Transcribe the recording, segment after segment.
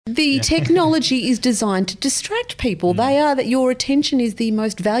The technology is designed to distract people. They are that your attention is the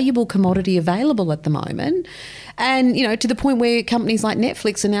most valuable commodity available at the moment. And, you know, to the point where companies like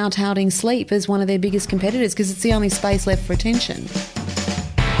Netflix are now touting sleep as one of their biggest competitors because it's the only space left for attention.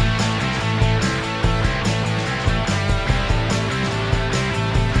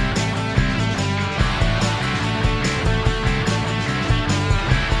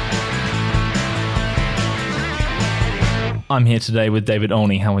 I'm here today with David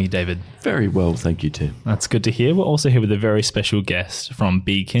Olney. How are you, David? Very well, thank you, Tim. That's good to hear. We're also here with a very special guest from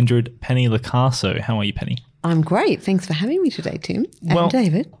Be Kindred, Penny Locasso. How are you, Penny? I'm great. Thanks for having me today, Tim. And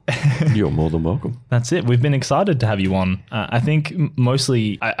David. You're more than welcome. That's it. We've been excited to have you on. I think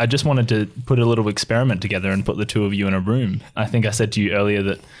mostly I just wanted to put a little experiment together and put the two of you in a room. I think I said to you earlier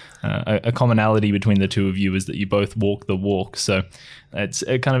that a commonality between the two of you is that you both walk the walk. So it's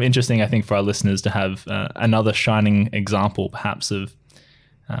kind of interesting, I think, for our listeners to have another shining example, perhaps, of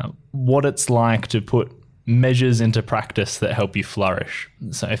what it's like to put measures into practice that help you flourish.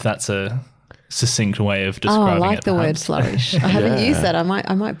 So if that's a succinct way of describing it. I like the word flourish. I haven't used that. I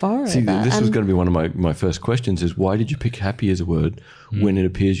might borrow it. that. This was going to be one of my first questions is why did you pick happy as a word when it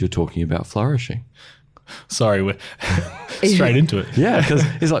appears you're talking about flourishing? Sorry, we're straight into it. Yeah, because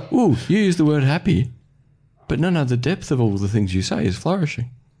it's like, ooh, you use the word happy, but no, the depth of all the things you say is flourishing.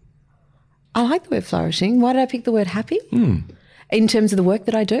 I like the word flourishing. Why did I pick the word happy? In terms of the work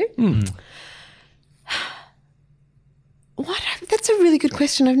that I do? That's a really good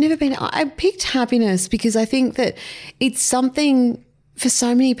question. I picked happiness because I think that it's something for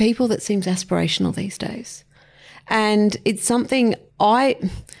so many people that seems aspirational these days. And it's something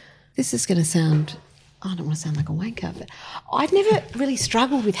this is going to sound, I don't want to sound like a wanker, but I've never really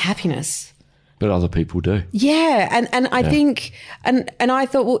struggled with happiness. But other people do. Yeah. And I think, and I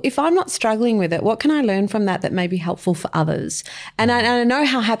thought, well, if I'm not struggling with it, what can I learn from that may be helpful for others? And I know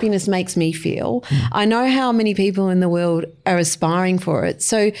how happiness makes me feel. I know how many people in the world are aspiring for it.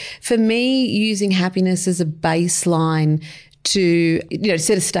 So for me, using happiness as a baseline to,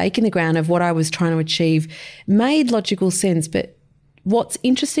 set a stake in the ground of what I was trying to achieve made logical sense. But what's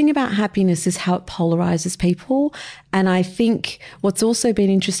interesting about happiness is how it polarizes people. And I think what's also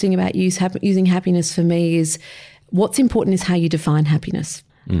been interesting about using happiness for me is what's important is how you define happiness.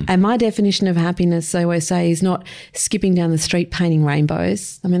 And my definition of happiness, I always say, is not skipping down the street painting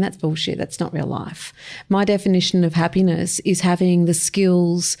rainbows. I mean, that's bullshit. That's not real life. My definition of happiness is having the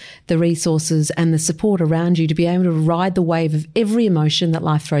skills, the resources and the support around you to be able to ride the wave of every emotion that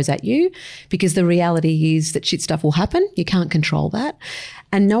life throws at you, because the reality is that shit stuff will happen. You can't control that.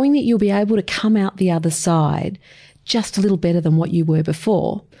 And knowing that you'll be able to come out the other side just a little better than what you were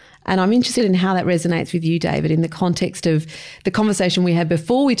before. And I'm interested in how that resonates with you, David, in the context of the conversation we had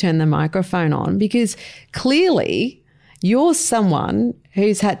before we turned the microphone on, because clearly you're someone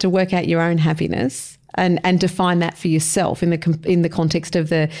who's had to work out your own happiness and define that for yourself in the context of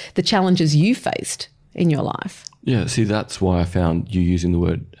the challenges you faced in your life. Yeah, see, that's why I found you using the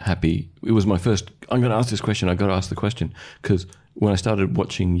word happy. It was my first, I'm going to ask this question, I got to ask the question, because when I started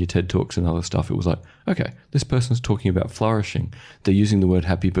watching your TED Talks and other stuff, it was like, okay, this person's talking about flourishing. They're using the word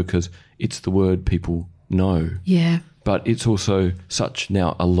happy because it's the word people know. Yeah. But it's also such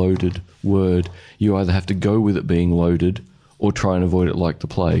now a loaded word. You either have to go with it being loaded or try and avoid it like the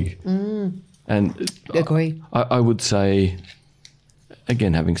plague. And agree. I would say,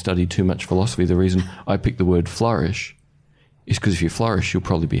 again, having studied too much philosophy, the reason I picked the word flourish is because if you flourish, you'll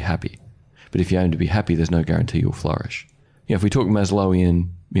probably be happy. But if you aim to be happy, there's no guarantee you'll flourish. If we talk Maslowian,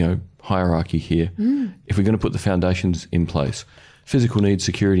 hierarchy here, if we're going to put the foundations in place, physical needs,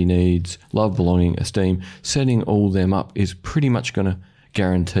 security needs, love, belonging, esteem, setting all them up is pretty much going to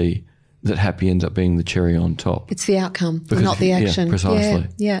guarantee that happy ends up being the cherry on top. It's the outcome, not the action. Yeah, precisely.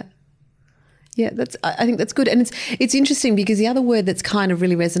 Yeah. I think that's good. And it's interesting because the other word that's kind of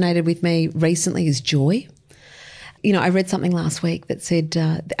really resonated with me recently is joy. I read something last week that said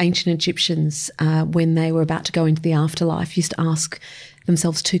the ancient Egyptians, when they were about to go into the afterlife, used to ask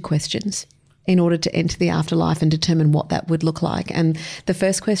themselves two questions in order to enter the afterlife and determine what that would look like. And the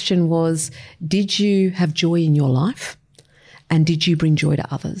first question was, did you have joy in your life? And did you bring joy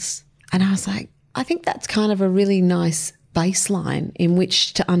to others? And I was like, I think that's kind of a really nice baseline in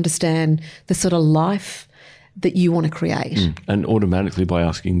which to understand the sort of life that you want to create. And automatically by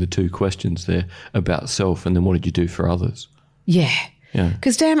asking the two questions there about self and then what did you do for others? Yeah.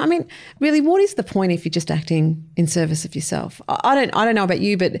 Because really, what is the point if you're just acting in service of yourself? I don't know about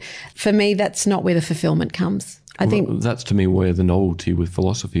you, but for me, that's not where the fulfillment comes. I think that's to me where the novelty with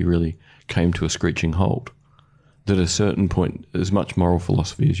philosophy really came to a screeching halt. that at a certain point, as much moral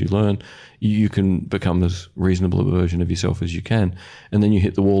philosophy as you learn, you can become as reasonable a version of yourself as you can. And then you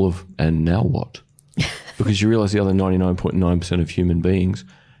hit the wall of, and now what? Because you realize the other 99.9% of human beings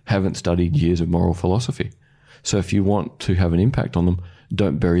haven't studied years of moral philosophy. So if you want to have an impact on them,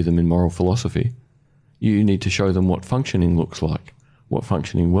 don't bury them in moral philosophy. You need to show them what functioning looks like, what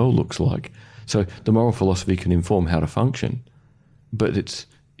functioning well looks like. So the moral philosophy can inform how to function, but it's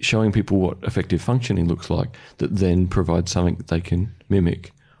showing people what effective functioning looks like that then provides something that they can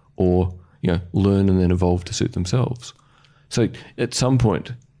mimic or, learn and then evolve to suit themselves. So at some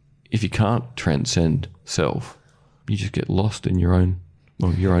point, if you can't transcend self, you just get lost in your own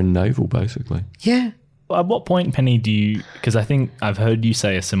navel, basically. Yeah. At what point, Penny, because I think I've heard you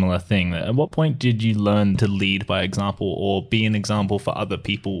say a similar thing, at what point did you learn to lead by example or be an example for other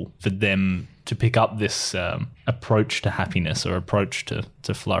people, for them to pick up this approach to happiness or approach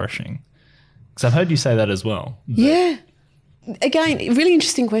to flourishing? Because I've heard you say that as well. Yeah. Again, really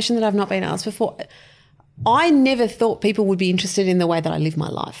interesting question that I've not been asked before. I never thought people would be interested in the way that I live my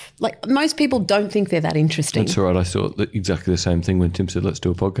life. Like, most people don't think they're that interesting. That's all right. I saw exactly the same thing when Tim said, let's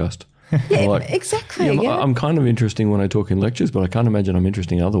do a podcast. Yeah, exactly. Yeah. I'm kind of interesting when I talk in lectures, but I can't imagine I'm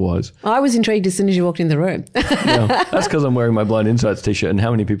interesting otherwise. I was intrigued as soon as you walked in the room. Yeah, that's because I'm wearing my Blind Insights t-shirt, and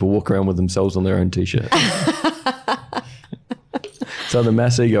how many people walk around with themselves on their own t-shirt? So the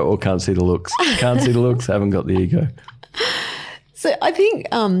mass ego or can't see the looks. Can't see the looks, haven't got the ego. So I think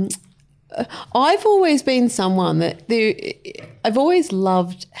I've always been someone that I've always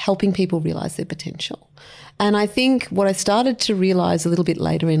loved helping people realise their potential. And I think what I started to realise a little bit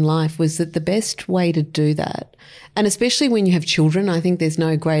later in life was that the best way to do that, and especially when you have children, I think there's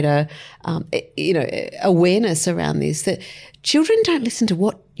no greater, awareness around this, that children don't listen to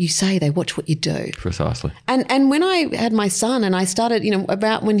what you say, they watch what you do. Precisely. And when I had my son and I started,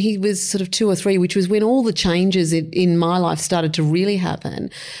 about when he was sort of 2 or 3, which was when all the changes in my life started to really happen,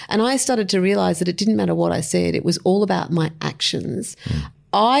 and I started to realise that it didn't matter what I said, it was all about my actions.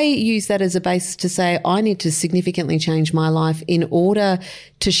 I use that as a basis to say I need to significantly change my life in order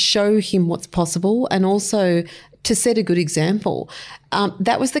to show him what's possible and also to set a good example.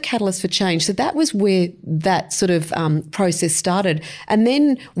 That was the catalyst for change. So that was where that sort of process started. And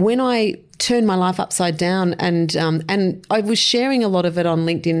then when I turned my life upside down and I was sharing a lot of it on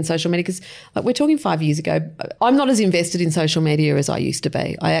LinkedIn and social media, because we're talking 5 years ago. I'm not as invested in social media as I used to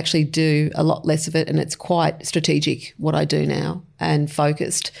be. I actually do a lot less of it, and it's quite strategic what I do now and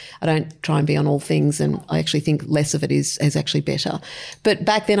focused. I don't try and be on all things, and I actually think less of it is actually better. But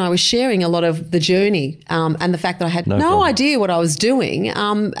back then I was sharing a lot of the journey and the fact that I had no idea what I was doing,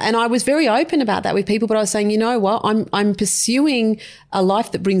 and I was very open about that with people, but I was saying, you know what, I'm pursuing a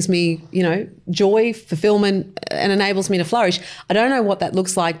life that brings me, joy, fulfillment, and enables me to flourish. I don't know what that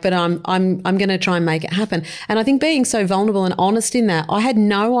looks like, but I'm going to try and make it happen. And I think being so vulnerable and honest in that, I had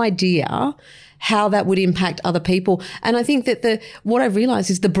no idea how that would impact other people. And I think that what I've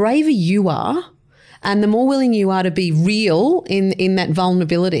realised is the braver you are and the more willing you are to be real in that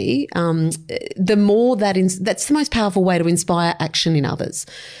vulnerability, the more that's the most powerful way to inspire action in others.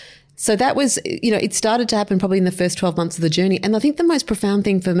 So that was, it started to happen probably in the first 12 months of the journey. And I think the most profound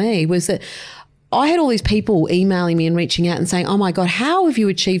thing for me was that I had all these people emailing me and reaching out and saying, oh my God, how have you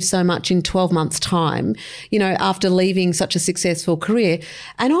achieved so much in 12 months' time, after leaving such a successful career?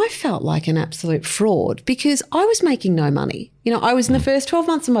 And I felt like an absolute fraud because I was making no money. I was in the first 12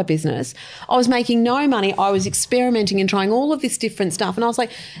 months of my business. I was making no money. I was experimenting and trying all of this different stuff. And I was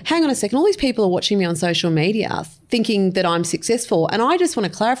like, hang on a second, all these people are watching me on social media thinking that I'm successful. And I just want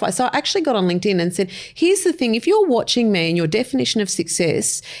to clarify. So I actually got on LinkedIn and said, here's the thing. If you're watching me and your definition of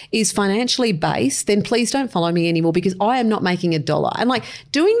success is financially based, then please don't follow me anymore because I am not making $1. And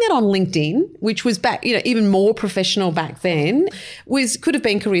doing that on LinkedIn, which was back, even more professional back then, could have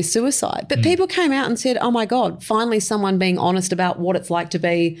been career suicide. But people came out and said, oh my God, finally someone being honest about what it's like to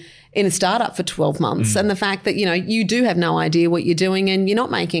be in a startup for 12 months and the fact that, you do have no idea what you're doing and you're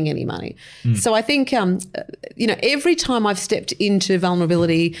not making any money. So I think, every time I've stepped into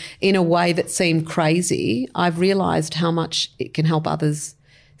vulnerability in a way that seemed crazy, I've realised how much it can help others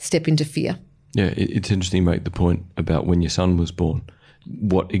step into fear. Yeah, it's interesting you make the point about when your son was born,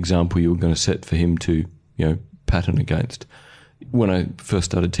 what example you were going to set for him to, pattern against. When I first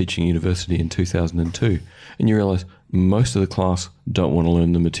started teaching university in 2002, and you realise most of the class don't want to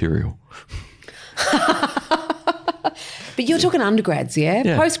learn the material. But you're talking undergrads, yeah?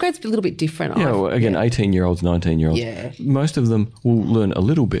 Yeah. Postgrads a little bit different. Yeah, well, again, 18-year-olds, 19-year-olds. Yeah. Most of them will learn a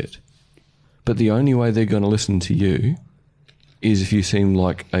little bit, but the only way they're going to listen to you is if you seem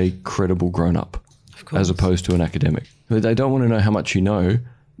like a credible grown-up as opposed to an academic. They don't want to know how much you know.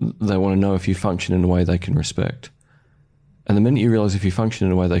 they want to know if you function in a way they can respect. And the minute you realise if you function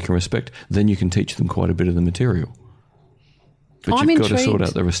in a way they can respect, then you can teach them quite a bit of the material. But I'm you've got to sort intrigued.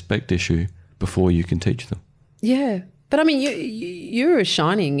 out the respect issue before you can teach them. Yeah. But I mean, you're a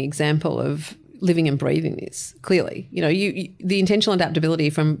shining example of living and breathing this, clearly. You know, the intentional adaptability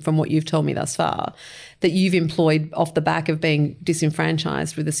from what you've told me thus far that you've employed off the back of being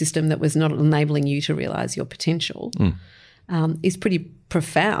disenfranchised with a system that was not enabling you to realise your potential is pretty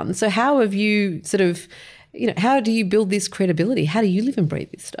profound. So how have you sort of, you know, how do you build this credibility? How do you live and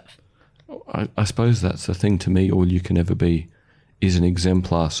breathe this stuff? I suppose that's the thing. To me, all you can ever be is an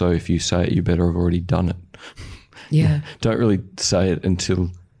exemplar. So if you say it, you better have already done it. Yeah. Don't really say it until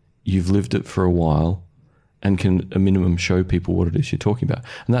you've lived it for a while and can a minimum show people what it is you're talking about.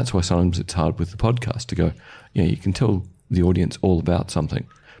 And that's why sometimes it's hard with the podcast to go, you know, you can tell the audience all about something,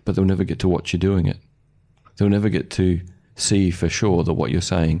 but they'll never get to watch you doing it. They'll never get to see for sure that what you're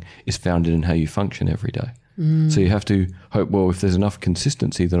saying is founded in how you function every day. So you have to hope, well, if there's enough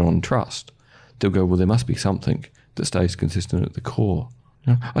consistency that on trust, they'll go, well, there must be something that stays consistent at the core.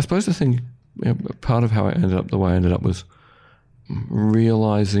 You know, I suppose the thing, you know, part of how I ended up the way I ended up was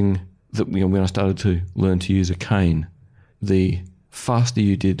realising that, you know, when I started to learn to use a cane, the faster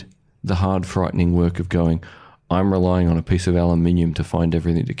you did the hard, frightening work of going, I'm relying on a piece of aluminium to find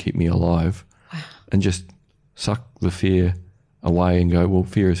everything to keep me alive, and just suck the fear away and go, well,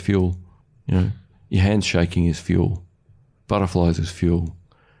 fear is fuel. You know, your hands shaking is fuel. Butterflies is fuel.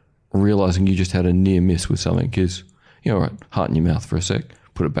 Realising you just had a near miss with something is, you know, all right, heart in your mouth for a sec,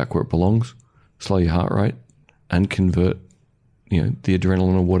 put it back where it belongs, slow your heart rate, and convert, you know, the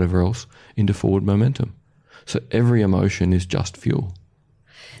adrenaline or whatever else into forward momentum. So every emotion is just fuel.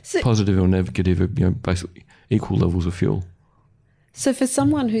 So, Positive or negative are, you know, basically equal levels of fuel. so for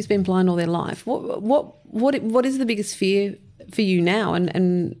someone who's been blind all their life, what is the biggest fear for you now,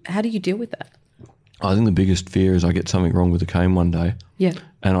 and how do you deal with that? I think the biggest fear is I get something wrong with the cane one day Yeah.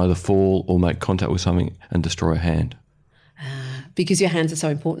 and either fall or make contact with something and destroy a hand. Because your hands are so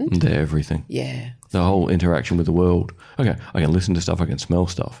important? They're everything. Yeah. The whole interaction with the world. Okay, I can listen to stuff, I can smell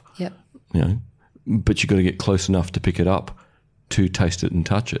stuff, Yep. you know, but you've got to get close enough to pick it up to taste it and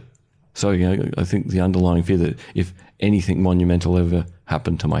touch it. So, you know, I think the underlying fear that if anything monumental ever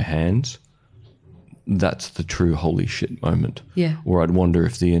happened to my hands, that's the true holy shit moment. Yeah. Where I'd wonder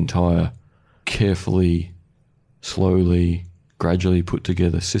if the entire carefully, slowly, gradually put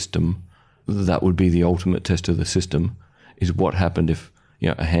together system, that would be the ultimate test of the system, is what happened if, you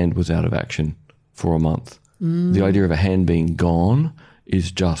know, a hand was out of action for a month. The idea of a hand being gone is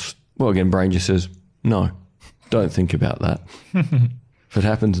just, well, again, brain just says, no, don't think about that. If it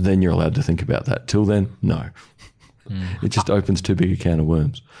happens, then you're allowed to think about that. Till then, no. It just opens too big a can of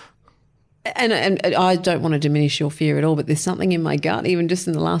worms. And I don't want to diminish your fear at all, but there's something in my gut, even just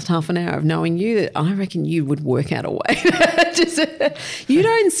in the last half an hour of knowing you, that I reckon you would work out a way. You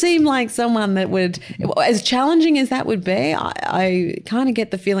don't seem like someone that would, as challenging as that would be, I kind of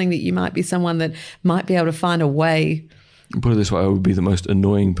get the feeling that you might be someone that might be able to find a way. Put it this way, I would be the most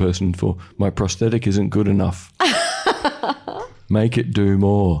annoying person for my prosthetic isn't good enough. Make it do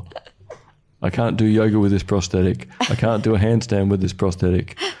more. I can't do yoga with this prosthetic. I can't do a handstand with this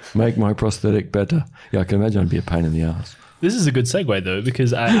prosthetic. Make my prosthetic better. Yeah, I can imagine I'd be a pain in the ass. This is a good segue, though,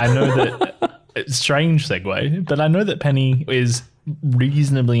 because I know that it's a strange segue, but I know that Penny is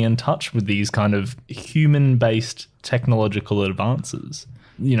reasonably in touch with these kind of human-based technological advances.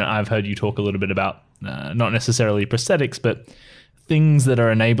 You know, I've heard you talk a little bit about not necessarily prosthetics, but things that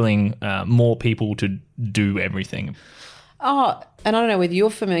are enabling more people to do everything. Oh, and I don't know whether you're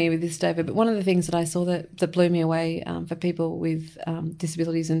familiar with this, David, but one of the things that I saw that blew me away for people with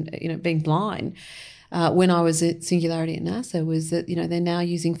disabilities and, you know, being blind when I was at Singularity at NASA was that, you know, they're now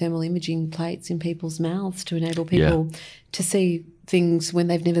using thermal imaging plates in people's mouths to enable people to see things when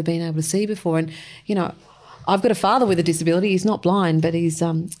they've never been able to see before. And, you know, I've got a father with a disability. He's not blind, but he's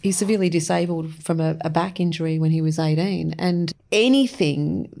severely disabled from a back injury when he was 18. And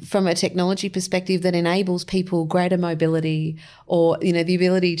anything from a technology perspective that enables people greater mobility or, you know, the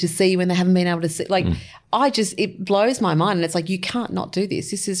ability to see when they haven't been able to see, like, it blows my mind. And it's like, you can't not do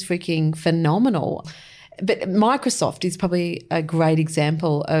this. This is freaking phenomenal. But Microsoft is probably a great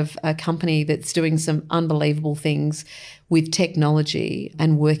example of a company that's doing some unbelievable things with technology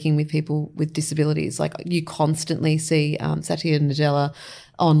and working with people with disabilities. Like, you constantly see Satya Nadella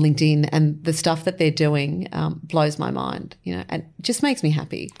on LinkedIn, and the stuff that they're doing blows my mind, you know, and it just makes me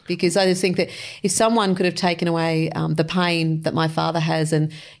happy, because I just think that if someone could have taken away the pain that my father has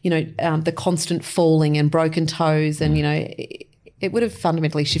and, you know, the constant falling and broken toes and, you know, It would have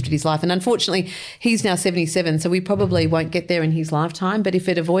fundamentally shifted his life. And unfortunately, he's now 77, so we probably won't get there in his lifetime. But if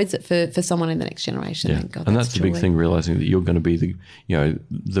it avoids it for someone in the next generation, thank God. And that's the big thing, realising that you're going to be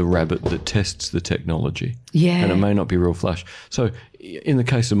the rabbit that tests the technology. Yeah. And it may not be real flash. So in the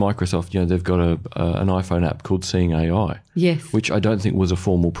case of Microsoft, they've got an iPhone app called Seeing AI. Yes. Which I don't think was a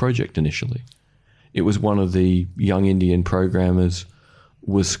formal project initially. It was one of the young Indian programmers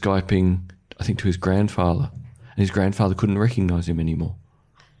was Skyping, I think, to his grandfather. And his grandfather couldn't recognise him anymore.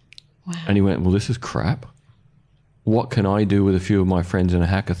 Wow. And he went, well, this is crap. What can I do with a few of my friends in a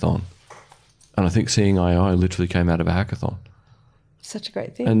hackathon? And I think Seeing AI literally came out of a hackathon. Such a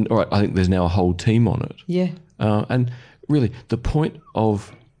great thing. And all right, I think there's now a whole team on it. Yeah. And really, the point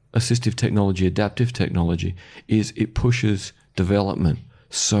of assistive technology, adaptive technology, is it pushes development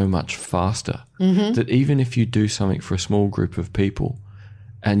so much faster that even if you do something for a small group of people,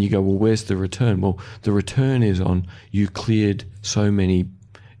 and you go, well, where's the return? Well, the return is on you cleared so many,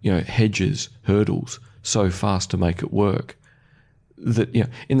 hedges, hurdles so fast to make it work that,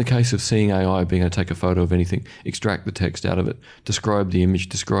 in the case of Seeing AI being able to take a photo of anything, extract the text out of it, describe the image,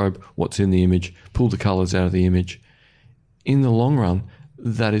 describe what's in the image, pull the colours out of the image, in the long run,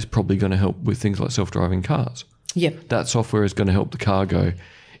 that is probably going to help with things like self-driving cars. Yep. That software is going to help the car go,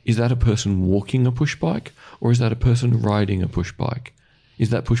 is that a person walking a push bike or is that a person riding a push bike? Is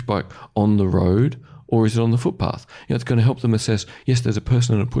that push bike on the road or is it on the footpath? It's going to help them assess, yes, there's a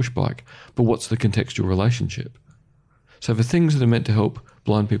person on a push bike, but what's the contextual relationship? So for things that are meant to help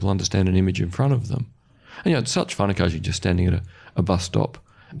blind people understand an image in front of them, and it's such fun occasionally just standing at a bus stop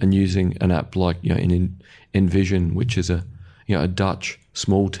and using an app like Envision, which is a Dutch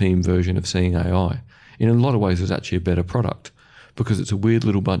small team version of Seeing AI. In a lot of ways, it's actually a better product because it's a weird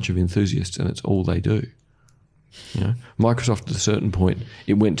little bunch of enthusiasts and it's all they do. Microsoft at a certain point,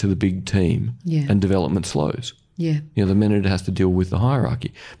 it went to the big team and development slows. Yeah. The minute it has to deal with the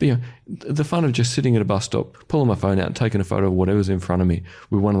hierarchy. But the fun of just sitting at a bus stop, pulling my phone out and taking a photo of whatever's in front of me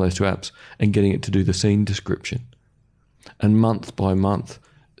with one of those two apps and getting it to do the scene description. And month by month,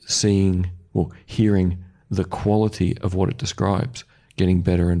 hearing the quality of what it describes getting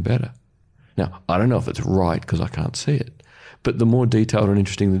better and better. Now, I don't know if it's right because I can't see it, but the more detailed and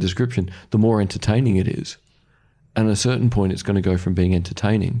interesting the description, the more entertaining it is. And at a certain point, it's going to go from being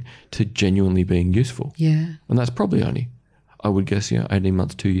entertaining to genuinely being useful. Yeah. And that's probably only, I would guess, 18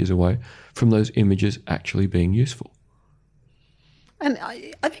 months, 2 years away from those images actually being useful. And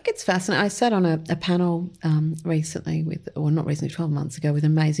I think it's fascinating. I sat on a panel recently 12 months ago, with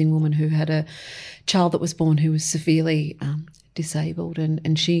an amazing woman who had a child that was born who was severely disabled,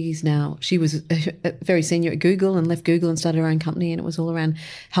 and she was very senior at Google and left Google and started her own company, and it was all around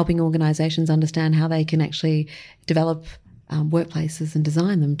helping organisations understand how they can actually develop workplaces and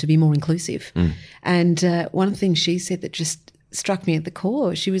design them to be more inclusive. And one of the things she said that just struck me at the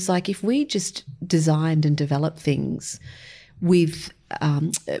core, she was like, if we just designed and developed things with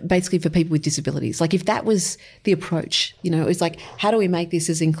basically for people with disabilities. Like if that was the approach, it was like, how do we make this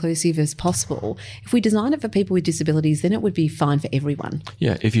as inclusive as possible? If we design it for people with disabilities, then it would be fine for everyone.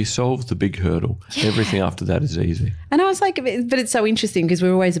 Yeah, if you solve the big hurdle, everything after that is easy. And I was like, but it's so interesting because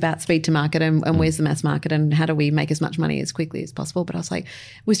we're always about speed to market and where's the mass market and how do we make as much money as quickly as possible. But I was like,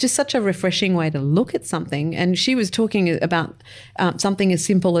 it was just such a refreshing way to look at something. And she was talking about something as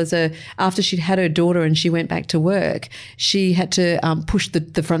simple as after she'd had her daughter and she went back to work, she had to push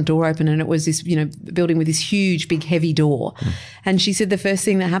the front door open, and it was this, building with this huge, big, heavy door. And she said the first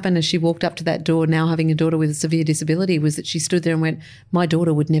thing that happened as she walked up to that door, now having a daughter with a severe disability, was that she stood there and went, my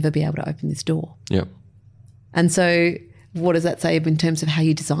daughter would never be able to open this door. Yep. And so what does that say in terms of how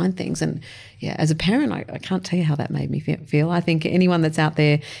you design things? And as a parent, I can't tell you how that made me feel. I think anyone that's out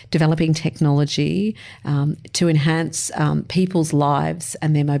there developing technology to enhance people's lives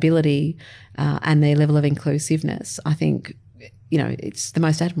and their mobility and their level of inclusiveness, I think, it's the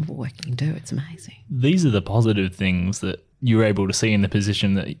most admirable work you can do. It's amazing. These are the positive things that you're able to see in the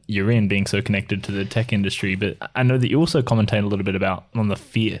position that you're in, being so connected to the tech industry. But I know that you also commentate a little bit on the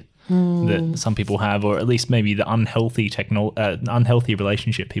fear that some people have, or at least maybe the unhealthy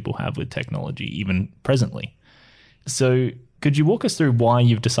relationship people have with technology, even presently. So could you walk us through why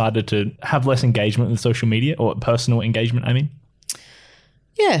you've decided to have less engagement with social media, or personal engagement, I mean?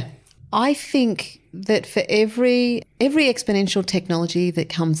 Yeah. I think that for every exponential technology that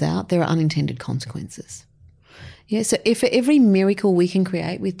comes out, there are unintended consequences. Yeah, so for every miracle we can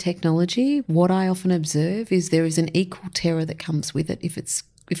create with technology, what I often observe is there is an equal terror that comes with it if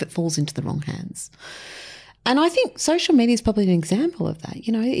it falls into the wrong hands. And I think social media is probably an example of that.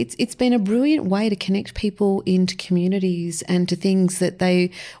 You know, it's been a brilliant way to connect people into communities and to things that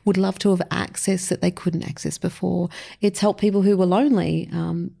they would love to have accessed that they couldn't access before. It's helped people who were lonely,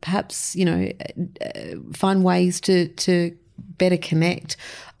 perhaps, you know, find ways to better connect.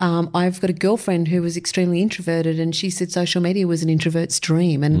 I've got a girlfriend who was extremely introverted, and she said social media was an introvert's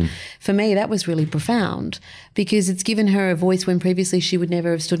dream. And for me, that was really profound because it's given her a voice when previously she would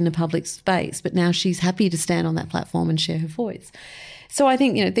never have stood in a public space, but now she's happy to stand on that platform and share her voice. So I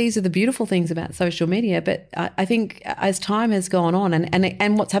think, you know, these are the beautiful things about social media, but I think as time has gone on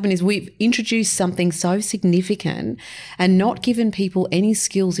and what's happened is we've introduced something so significant and not given people any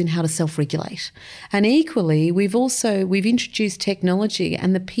skills in how to self-regulate. And equally, we've introduced technology,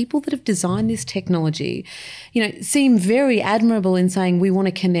 and the people that have designed this technology, you know, seem very admirable in saying we want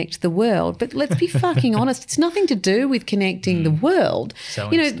to connect the world. But let's be fucking honest, it's nothing to do with connecting the world.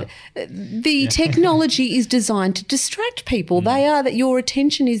 Selling you know, stuff. the technology is designed to distract people. They are that your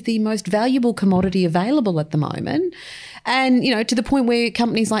attention is the most valuable commodity available at the moment. And, you know, to the point where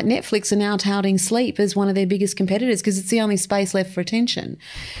companies like Netflix are now touting sleep as one of their biggest competitors because it's the only space left for attention.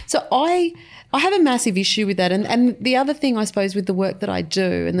 So I have a massive issue with that. And the other thing, I suppose, with the work that I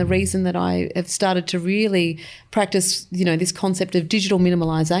do and the reason that I have started to really practice, you know, this concept of digital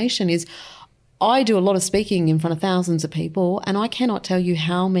minimalisation is I do a lot of speaking in front of thousands of people, and I cannot tell you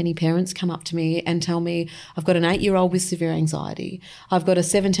how many parents come up to me and tell me, I've got an 8-year-old with severe anxiety. I've got a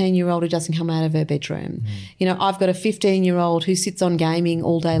 17-year-old who doesn't come out of her bedroom. You know, I've got a 15-year-old who sits on gaming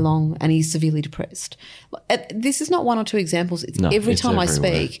all day long and he's severely depressed. This is not one or two examples. It's every time I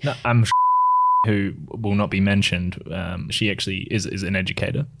speak. No, I'm who will not be mentioned. She actually is an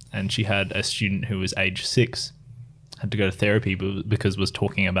educator, and she had a student who was age 6, had to go to therapy because was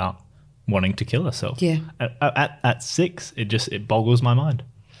talking about wanting to kill herself. Yeah. At 6, it boggles my mind.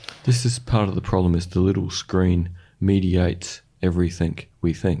 This is part of the problem, is the little screen mediates everything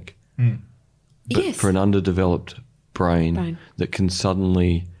we think. But Yes. for an underdeveloped brain that can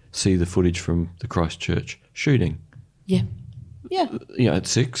suddenly see the footage from the Christchurch shooting, Yeah. Yeah. you know, at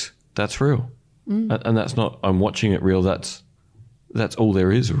 6, that's real. And that's not, I'm watching it real, that's all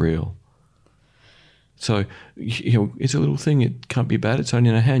there is real. So, you know, it's a little thing. It can't be bad. It's only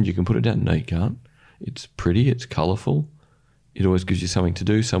in a hand. You can put it down. No, you can't. It's pretty. It's colourful. It always gives you something to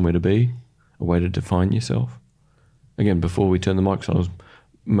do, somewhere to be, a way to define yourself. Again, before we turned the mics on, I was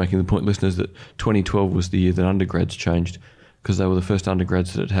making the point, listeners, that 2012 was the year that undergrads changed because they were the first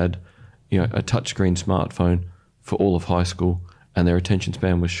undergrads that had, you know, a touchscreen smartphone for all of high school, and their attention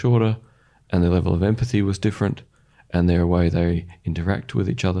span was shorter, and their level of empathy was different, and their way they interact with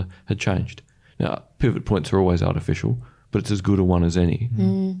each other had changed. Now, pivot points are always artificial, but it's as good a one as any.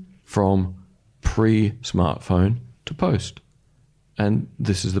 From pre-smartphone to post. And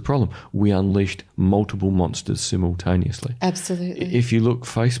this is the problem. We unleashed multiple monsters simultaneously. Absolutely. If you look,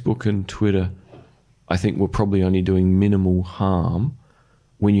 Facebook and Twitter, I think were probably only doing minimal harm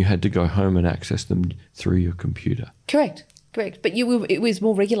when you had to go home and access them through your computer. Correct. But it was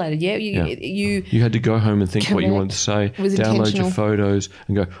more regulated, yeah? You had to go home and think what you wanted to say, It was download intentional. your photos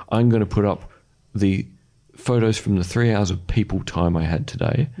and go, I'm going to put up the photos from the 3 hours of people time I had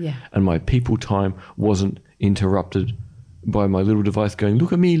today. Yeah. And my people time wasn't interrupted by my little device going,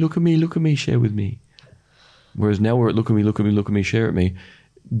 look at me, look at me, look at me, share with me. Whereas now we're at look at me, look at me, look at me, share at me,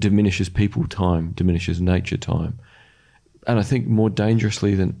 diminishes people time, diminishes nature time. And I think more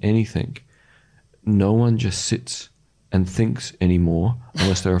dangerously than anything, no one just sits and thinks anymore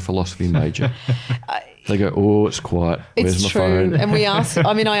unless they're a philosophy major. They go, oh, it's quiet. Where's It's my true. phone? And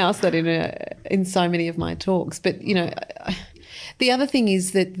I asked that in so many of my talks. But, you know, the other thing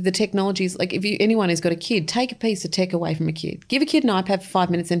is that the technology is like, if anyone has got a kid, take a piece of tech away from a kid. Give a kid an iPad for 5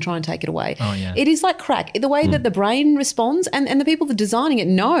 minutes and try and take it away. Oh, yeah. It is like crack. The way that the brain responds, and the people that are designing it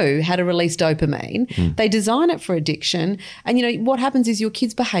know how to release dopamine. They design it for addiction. And, you know, what happens is your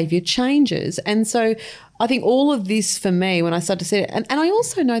kid's behaviour changes. And so I think all of this for me, when I started to see it, and I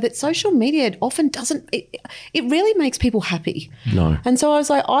also know that social media often doesn't, it really makes people happy. No. And so I was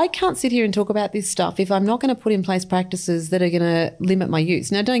like, I can't sit here and talk about this stuff if I'm not going to put in place practices that are going to limit my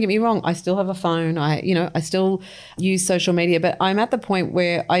use. Now, don't get me wrong, I still have a phone. I still use social media, but I'm at the point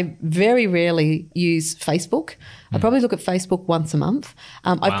where I very rarely use Facebook. I probably look at Facebook once a month.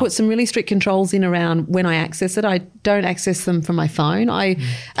 I put some really strict controls in around when I access it. I don't access them from my phone.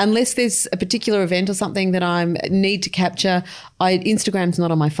 Unless there's a particular event or something that I need to capture, Instagram's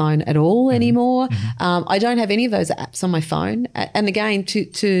not on my phone at all anymore. I don't have any of those apps on my phone. And again,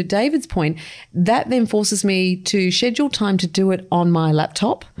 to David's point, that then forces me to schedule time to do it on my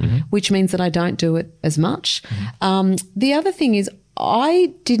laptop, which means that I don't do it as much. The other thing is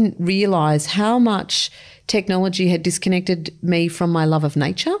I didn't realise how much technology had disconnected me from my love of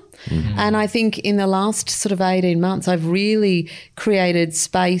nature. And I think in the last sort of 18 months, I've really created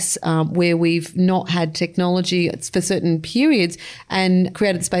space where we've not had technology for certain periods and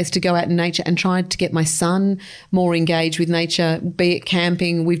created space to go out in nature and tried to get my son more engaged with nature, be it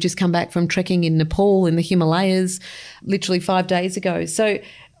camping. We've just come back from trekking in Nepal in the Himalayas literally 5 days ago. So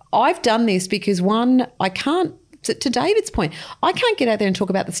I've done this because, one, I can't, to David's point, I can't get out there and talk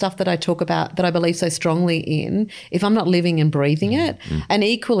about the stuff that I talk about that I believe so strongly in if I'm not living and breathing it. And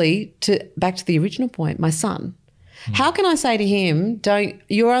equally, back to the original point, my son. How can I say to him,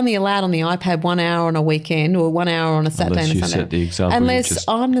 you're only allowed on the iPad 1 hour on a weekend or 1 hour on a Saturday and a Sunday. Unless you set the example. Unless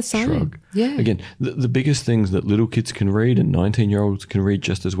I'm the same. Shrug. Yeah. Again, the biggest things that little kids can read and 19-year-olds can read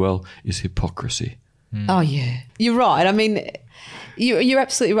just as well is hypocrisy. Oh, yeah. You're right. I mean, you're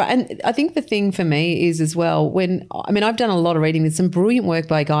absolutely right. And I think the thing for me is as well, I've done a lot of reading. There's some brilliant work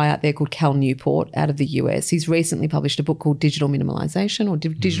by a guy out there called Cal Newport out of the US. He's recently published a book called Digital Minimalization or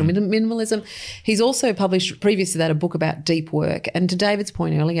Digital Minimalism. He's also published, previous to that, a book about deep work. And to David's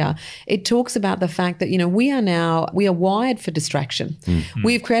point earlier, it talks about the fact that, we are wired for distraction.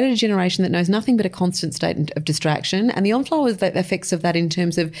 We've created a generation that knows nothing but a constant state of distraction, and the on-flow effects of that in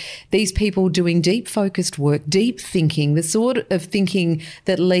terms of these people doing deep focused work, deep thinking, the sort of thinking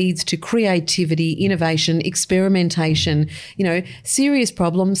that leads to creativity, innovation, experimentation, serious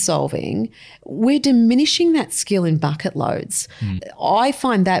problem solving. We're diminishing that skill in bucket loads. I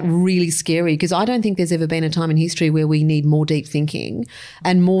find that really scary because I don't think there's ever been a time in history where we need more deep thinking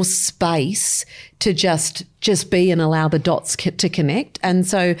and more space to just be and allow the dots to connect. And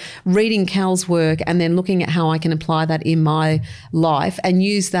so reading Cal's work and then looking at how I can apply that in my life and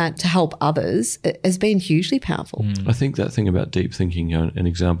use that to help others has been hugely powerful. I think that thing about deep thinking, an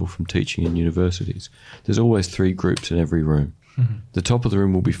example from teaching in universities, there's always 3 groups in every room. The top of the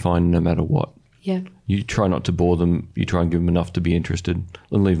room will be fine no matter what. Yeah. You try not to bore them. You try and give them enough to be interested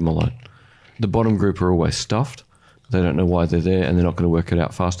and leave them alone. The bottom group are always stuffed. They don't know why they're there and they're not going to work it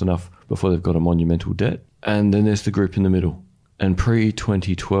out fast enough before they've got a monumental debt. And then there's the group in the middle. And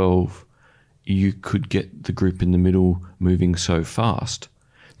pre-2012, you could get the group in the middle moving so fast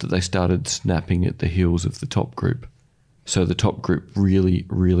that they started snapping at the heels of the top group. So the top group really,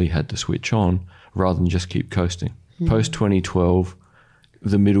 really had to switch on rather than just keep coasting. Post-2012,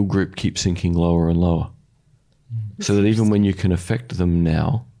 the middle group keeps sinking lower and lower. So that even when you can affect them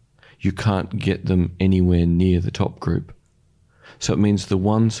now, you can't get them anywhere near the top group. So it means the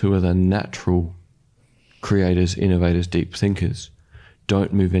ones who are the natural creators, innovators, deep thinkers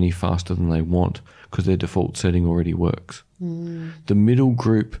don't move any faster than they want because their default setting already works. The middle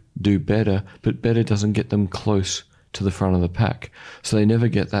group do better, but better doesn't get them close to the front of the pack. So they never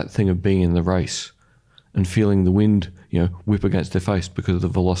get that thing of being in the race and feeling the wind, whip against their face because of the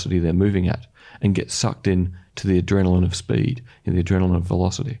velocity they're moving at, and get sucked in to the adrenaline of speed and the adrenaline of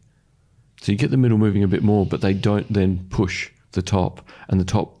velocity. So you get the middle moving a bit more, but they don't then push the top, and the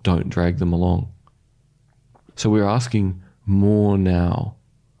top don't drag them along. So we're asking more now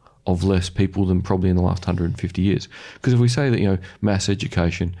of less people than probably in the last 150 years. Because if we say that, mass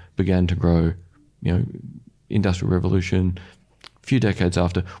education began to grow, Industrial Revolution, a few decades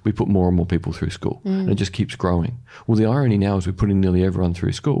after, we put more and more people through school, and it just keeps growing. Well, the irony now is we're putting nearly everyone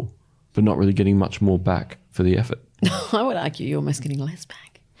through school, but not really getting much more back for the effort. I would argue you're almost getting less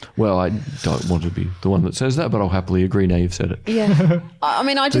back. Well, I don't want to be the one that says that, but I'll happily agree now you've said it. Yeah.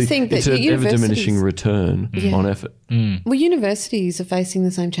 I just think that it's an ever-diminishing return on effort. Well, universities are facing the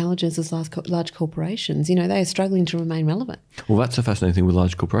same challenges as large corporations. They are struggling to remain relevant. Well, that's the fascinating thing with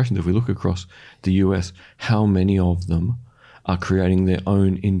large corporations. If we look across the US, how many of them are creating their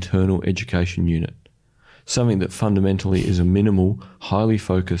own internal education unit? Something that fundamentally is a minimal, highly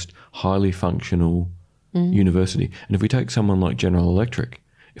focused, highly functional university. And if we take someone like General Electric,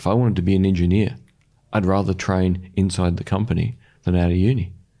 if I wanted to be an engineer, I'd rather train inside the company than out of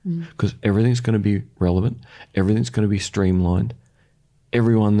uni, because everything's going to be relevant, everything's going to be streamlined.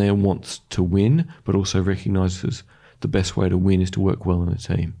 Everyone there wants to win, but also recognises the best way to win is to work well in a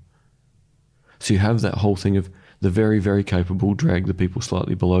team. So you have that whole thing of the very, very capable drag the people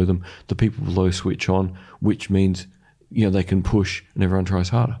slightly below them, the people below switch on, which means they can push and everyone tries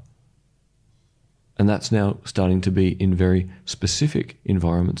harder. And that's now starting to be in very specific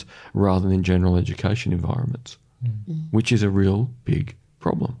environments rather than general education environments, which is a real big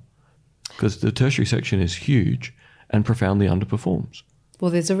problem because the tertiary section is huge and profoundly underperforms.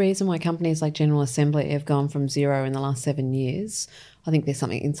 Well, there's a reason why companies like General Assembly have gone from 0 in the last 7 years. I think there's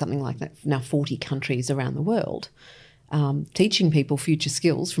something like that now 40 countries around the world. teaching people future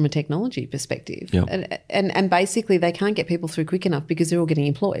skills from a technology perspective. Yep. And basically they can't get people through quick enough because they're all getting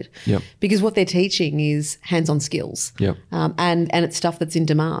employed. Yep. Because what they're teaching is hands-on skills. Yep. And it's stuff that's in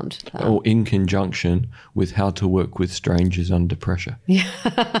demand. Or in conjunction with how to work with strangers under pressure. Yeah.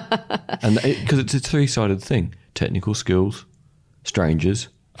 And because it's a three-sided thing: technical skills, strangers,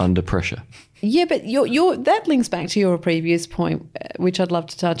 under pressure. Yeah, but that links back to your previous point, which I'd love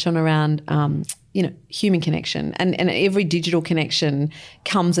to touch on around, human connection. And every digital connection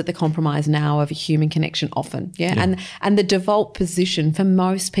comes at the compromise now of a human connection often. Yeah. And the default position for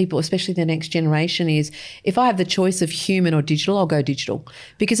most people, especially the next generation, is if I have the choice of human or digital, I'll go digital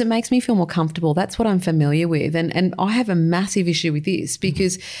because it makes me feel more comfortable. That's what I'm familiar with. And I have a massive issue with this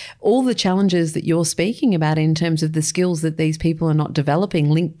because all the challenges that you're speaking about in terms of the skills that these people are not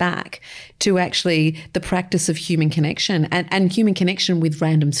developing link back to actually the practice of human connection and human connection with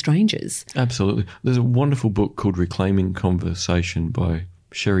random strangers. Absolutely. There's a wonderful book called Reclaiming Conversation by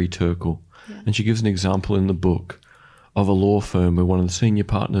Sherry Turkle. Yeah. And she gives an example in the book of a law firm where one of the senior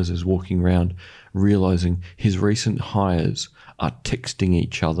partners is walking around realizing his recent hires are texting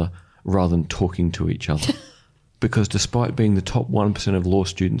each other rather than talking to each other. Because despite being the top 1% of law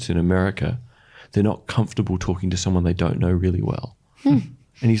students in America, they're not comfortable talking to someone they don't know really well. And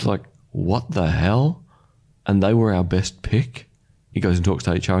he's like, what the hell? And they were our best pick? He goes and talks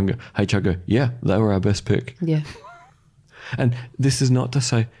to HR and HR go, yeah, they were our best pick. Yeah. And this is not to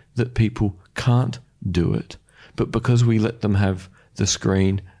say that people can't do it, but because we let them have the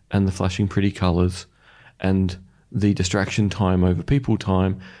screen and the flashing pretty colours and the distraction time over people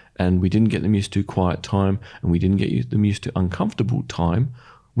time, and we didn't get them used to quiet time and we didn't get them used to uncomfortable time,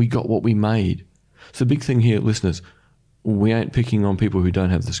 we got what we made. So the big thing here, listeners, we ain't picking on people who don't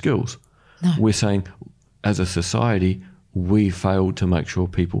have the skills. No. We're saying as a society, we failed to make sure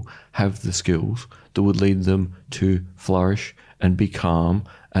people have the skills that would lead them to flourish and be calm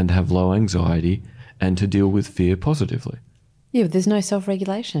and have low anxiety and to deal with fear positively. Yeah, but there's no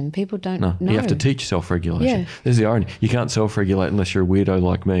self-regulation. People don't know. You have to teach self-regulation. Yeah. There's the irony. You can't self-regulate unless you're a weirdo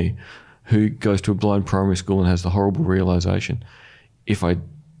like me who goes to a blind primary school and has the horrible realisation, if I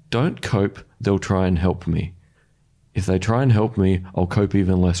don't cope, they'll try and help me. If they try and help me, I'll cope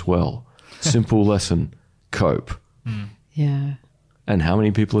even less well. Simple lesson, cope. Yeah. And how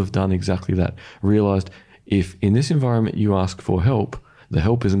many people have done exactly that? Realised if in this environment you ask for help, the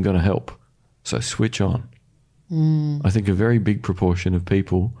help isn't going to help. So switch on. I think a very big proportion of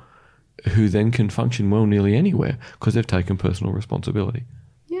people who then can function well nearly anywhere because they've taken personal responsibility.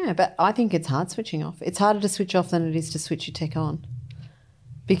 Yeah, but I think it's hard switching off. It's harder to switch off than it is to switch your tech on.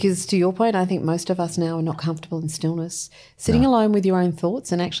 Because to your point, I think most of us now are not comfortable in stillness. Sitting alone with your own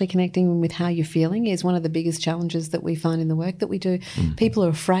thoughts and actually connecting with how you're feeling is one of the biggest challenges that we find in the work that we do. People are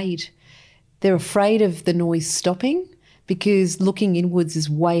afraid. They're afraid of the noise stopping because looking inwards is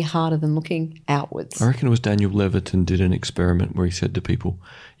way harder than looking outwards. I reckon it was Daniel Levitin did an experiment where he said to people,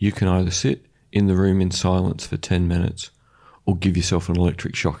 you can either sit in the room in silence for 10 minutes or give yourself an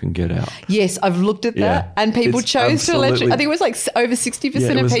electric shock and get out. Yes, I've looked at that, and people chose to electrocute. I think it was like over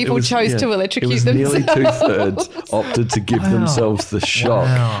 60% of people chose to electrocute themselves. Nearly 2/3 opted to give themselves the shock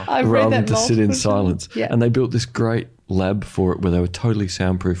rather than to sit in silence. Yeah. And they built this great lab for it where they were totally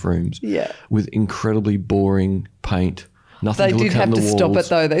soundproof rooms with incredibly boring paint. Nothing They to look did at have in to the stop walls. it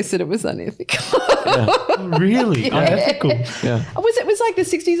though. They said it was unethical. Really? Unethical? Yeah. It was like the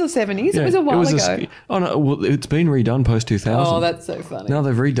 60s or 70s. It was a while ago. It's been redone post 2000. Oh, that's so funny. Now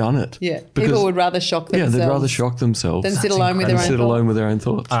they've redone it. Yeah, Because- people would rather shock themselves. Yeah, they'd rather shock themselves than sit alone with their own sit thoughts. alone with their own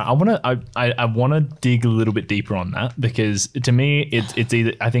thoughts. I want to dig a little bit deeper on that because to me it's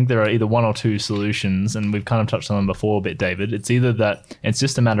either I think there are either one or two solutions, and we've kind of touched on them before a bit, David. It's either that it's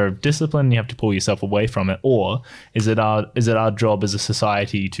just a matter of discipline, you have to pull yourself away from it, or is it our job as a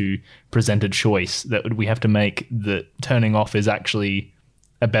society to present a choice that we have to make that turning off is actually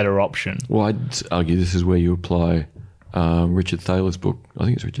a better option? Well, I'd argue this is where you apply Richard Thaler's book. I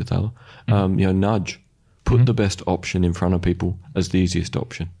think it's Richard Thaler. Nudge. Put the best option in front of people as the easiest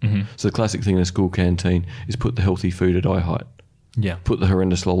option. So the classic thing in a school canteen is put the healthy food at eye height. Yeah. Put the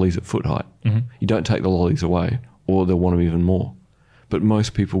horrendous lollies at foot height. You don't take the lollies away or they'll want them even more. But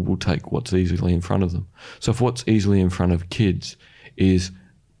most people will take what's easily in front of them. So if what's easily in front of kids is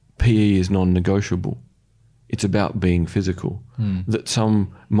PE is non-negotiable, it's about being physical. That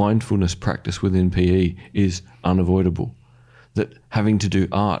some mindfulness practice within PE is unavoidable. That having to do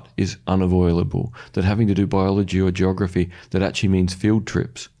art is unavoidable. That having to do biology or geography that actually means field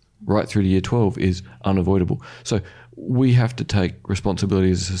trips right through to year 12 is unavoidable. So we have to take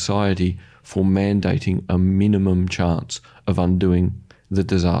responsibility as a society for mandating a minimum chance of undoing the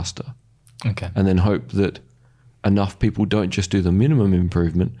disaster. Okay. And then hope that enough people don't just do the minimum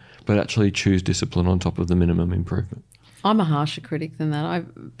improvement, but actually choose discipline on top of the minimum improvement. I'm a harsher critic than that.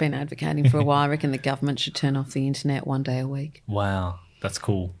 I've been advocating for a while. I reckon the government should turn off the internet one day a week. Wow, that's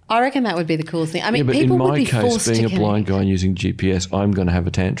cool. I reckon that would be the coolest thing. I mean, But people in would my be case, forced being to a blind connect. guy and using GPS, I'm going to have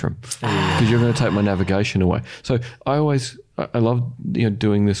a tantrum because you're going to take my navigation away. So I love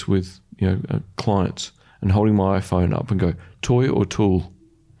doing this with clients and holding my iPhone up and go, toy or tool?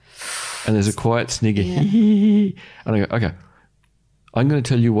 And there's a quiet snigger. And I go, okay, I'm going to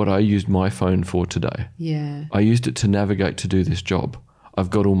tell you what I used my phone for today. Yeah. I used it to navigate to do this job. I've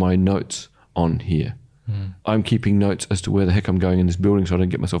got all my notes on here. I'm keeping notes as to where the heck I'm going in this building so I don't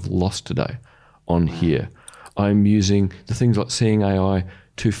get myself lost today on here. I'm using the things like Seeing AI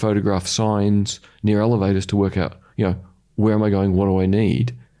to photograph signs near elevators to work out, where am I going, what do I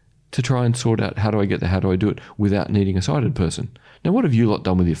need, to try and sort out how do I get there, how do I do it without needing a sighted person. Now, what have you lot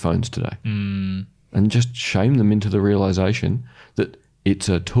done with your phones today? And just shame them into the realization that it's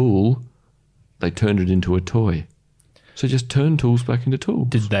a tool. They turned it into a toy. So just turn tools back into tools.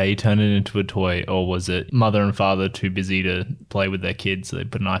 Did they turn it into a toy, or was it mother and father too busy to play with their kids, so they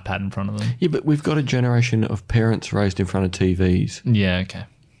put an iPad in front of them? Yeah, but we've got a generation of parents raised in front of TVs. Yeah, okay.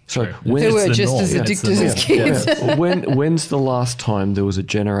 So Who It's were the just norm. as Yeah, it's addicted the as norm. kids. When's the last time there was a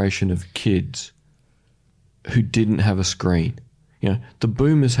generation of kids who didn't have a screen? The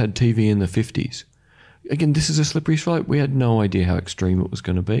boomers had TV in the 50s. Again, this is a slippery slope. We had no idea how extreme it was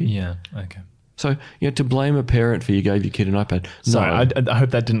going to be. Yeah, okay. So, to blame a parent for you gave your kid an iPad. Sorry, no, I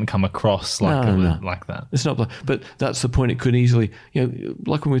hope that didn't come across like No. like that. it's not. But that's the point. It could easily,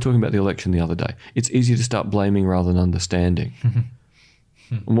 like when we were talking about the election the other day, it's easy to start blaming rather than understanding.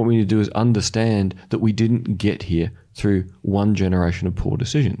 And what we need to do is understand that we didn't get here through one generation of poor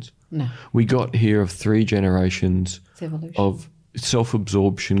decisions. No. We got here of 3 generations It's evolution. of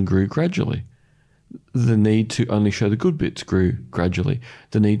self-absorption grew gradually. The need to only show the good bits grew gradually.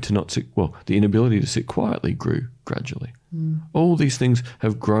 The need to not sit, the inability to sit quietly grew gradually. All these things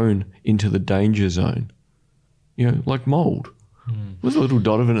have grown into the danger zone, like mold. There's a little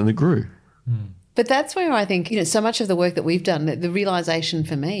dot of it and it grew. But that's where I think, so much of the work that we've done, the realisation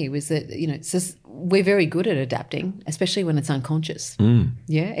for me was that, it's just, we're very good at adapting, especially when it's unconscious.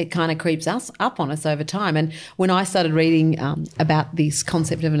 Yeah, it kind of creeps up on us over time. And when I started reading about this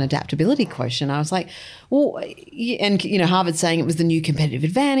concept of an adaptability quotient, I was like, well, and, Harvard's saying it was the new competitive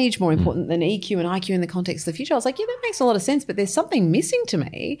advantage, more important than EQ and IQ in the context of the future. I was like, yeah, that makes a lot of sense, but there's something missing to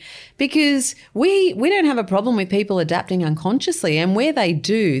me because we don't have a problem with people adapting unconsciously. And where they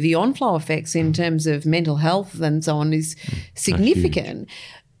do, the on-flow effects in terms of mental health and so on is significant.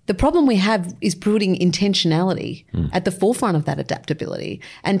 The problem we have is putting intentionality at the forefront of that adaptability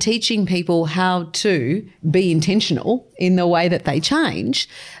and teaching people how to be intentional in the way that they change.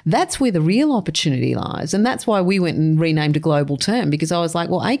 That's where the real opportunity lies. And that's why we went and renamed a global term, because I was like,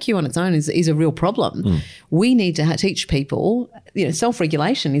 well, AQ on its own is a real problem. We need to teach people,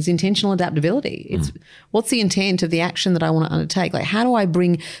 self-regulation is intentional adaptability. It's what's the intent of the action that I want to undertake? Like, how do I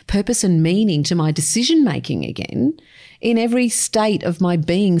bring purpose and meaning to my decision-making again in every state of my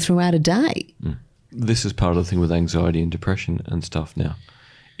being throughout a day? This is part of the thing with anxiety and depression and stuff now.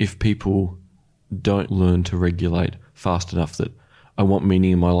 If people don't learn to regulate fast enough that I want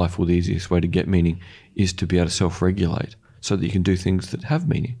meaning in my life, or the easiest way to get meaning is to be able to self-regulate so that you can do things that have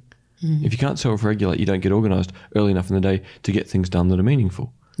meaning. If you can't self-regulate, you don't get organised early enough in the day to get things done that are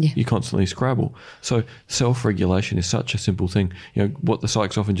meaningful. Yeah. You constantly scrabble. So self-regulation is such a simple thing. What the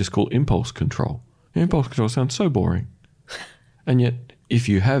psychs often just call impulse control. Impulse control sounds so boring. And yet, if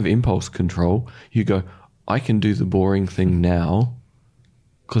you have impulse control, you go, I can do the boring thing now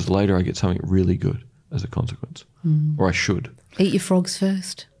because later I get something really good as a consequence. Or I should. Eat your frogs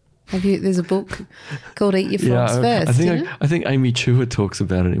first. There's a book called Eat Your Frogs First. I think Amy Chua talks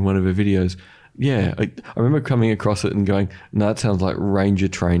about it in one of her videos. Yeah, I remember coming across it and going, no, that sounds like ranger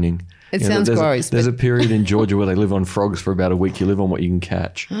training. It sounds gross. There's a period in Georgia where they live on frogs for about a week. You live on what you can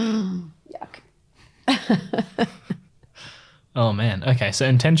catch. Yuck. Oh man. Okay. So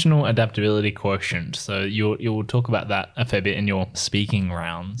intentional adaptability quotient. So you'll talk about that a fair bit in your speaking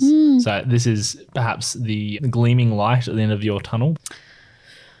rounds. So this is perhaps the gleaming light at the end of your tunnel.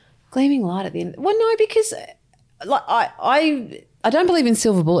 Gleaming light at the end. Well, no, because I don't believe in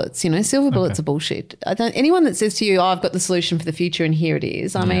silver bullets. Silver bullets are bullshit. Anyone that says to you, I've got the solution for the future and here it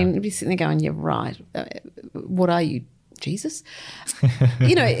is. I mean, you'd be sitting there going, you're right. What are you, Jesus? Or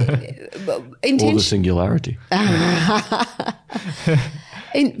the singularity.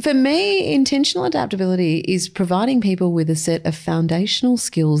 For me, intentional adaptability is providing people with a set of foundational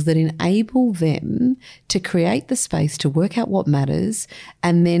skills that enable them to create the space to work out what matters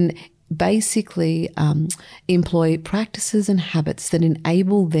and then basically employ practices and habits that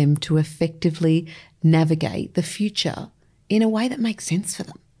enable them to effectively navigate the future in a way that makes sense for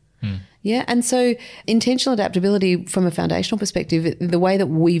them. Yeah. And so intentional adaptability from a foundational perspective, the way that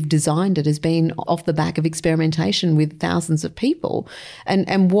we've designed it has been off the back of experimentation with thousands of people.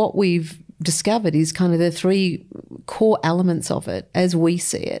 And what we've discovered is kind of the three core elements of it as we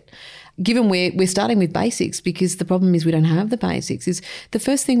see it. Given we're starting with basics, because the problem is we don't have the basics, is the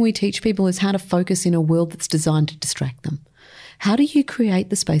first thing we teach people is how to focus in a world that's designed to distract them. How do you create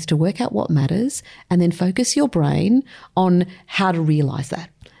the space to work out what matters and then focus your brain on how to realise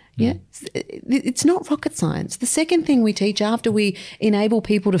that? Yeah, it's not rocket science. The second thing we teach after we enable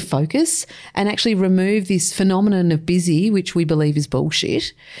people to focus and actually remove this phenomenon of busy, which we believe is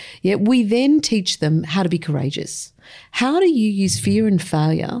bullshit, yeah, we then teach them how to be courageous. How do you use fear and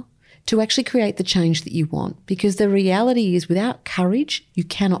failure to actually create the change that you want? Because the reality is without courage, you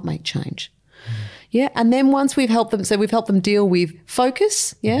cannot make change. Yeah. And then once we've helped them, so we've helped them deal with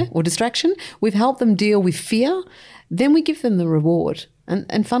focus, yeah, or distraction, we've helped them deal with fear, then we give them the reward.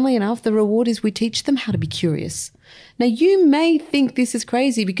 And funnily enough, the reward is we teach them how to be curious. Now, you may think this is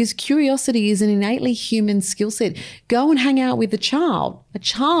crazy because curiosity is an innately human skill set. Go and hang out with a child. A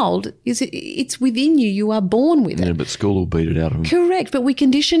child, it's within you. You are born with it. Yeah, but school will beat it out of them. Correct. But we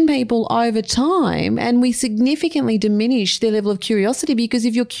condition people over time and we significantly diminish their level of curiosity, because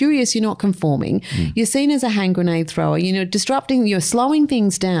if you're curious, you're not conforming. You're seen as a hand grenade thrower. Disrupting, you're slowing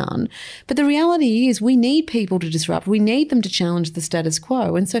things down. But the reality is we need people to disrupt. We need them to challenge the status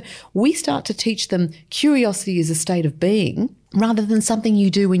quo. And so we start to teach them curiosity is a state of being rather than something you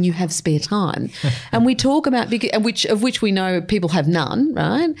do when you have spare time. And we talk about, of which we know people have none,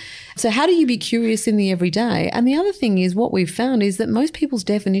 right? So how do you be curious in the everyday? And the other thing is, what we've found is that most people's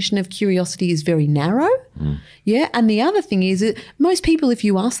definition of curiosity is very narrow. Yeah. And the other thing is that most people, if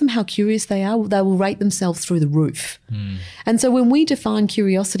you ask them how curious they are, they will rate themselves through the roof. And so when we define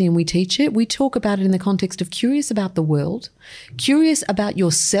curiosity and we teach it, we talk about it in the context of curious about the world, curious about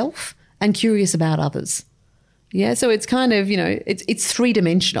yourself, and curious about others. Yeah, so it's kind of, it's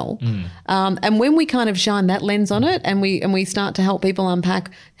three-dimensional. And when we kind of shine that lens on it and we start to help people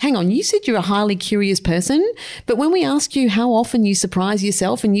unpack, hang on, you said you're a highly curious person, but when we asked you how often you surprise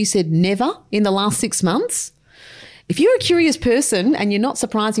yourself and you said never in the last 6 months, if you're a curious person and you're not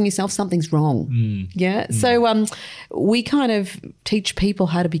surprising yourself, something's wrong. Yeah, so we kind of teach people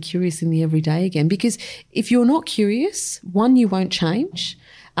how to be curious in the everyday again, because if you're not curious, one, you won't change.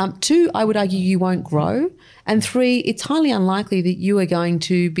 Two, I would argue you won't grow. And three, it's highly unlikely that you are going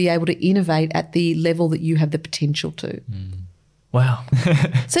to be able to innovate at the level that you have the potential to. Wow.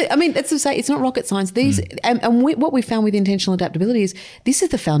 So, I mean, that's to say, it's not rocket science. What we found with intentional adaptability is this is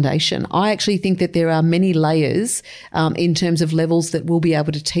the foundation. I actually think that there are many layers in terms of levels that we'll be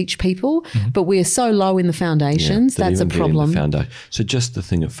able to teach people, but we're so low in the foundations, that's a problem. So just the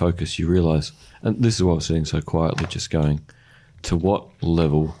thing of focus, you realise, and this is why I was sitting so quietly, just going, to what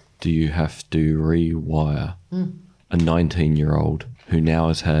level do you have to rewire a 19-year-old who now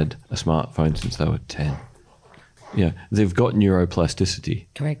has had a smartphone since they were 10? Yeah, they've got neuroplasticity.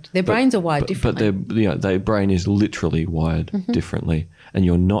 Correct. Their brains are wired differently. But their brain is literally wired differently. And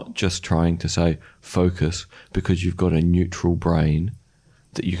you're not just trying to say focus because you've got a neutral brain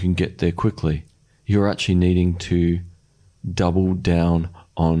that you can get there quickly. You're actually needing to double down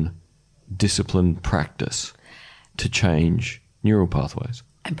on disciplined practice to change neural pathways.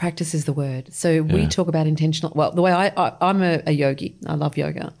 And practice is the word. So we talk about intentional. Well, the way I'm a yogi. I love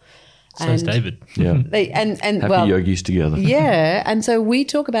yoga. So is David. Yeah. Happy yogis together. Yeah. And so we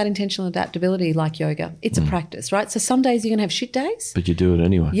talk about intentional adaptability like yoga. It's a practice, right? So some days you're going to have shit days. But you do it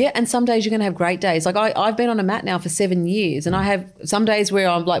anyway. Yeah. And some days you're going to have great days. Like I've been on a mat now for 7 years and I have some days where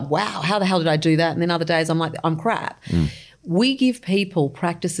I'm like, wow, how the hell did I do that? And then other days I'm like, I'm crap. We give people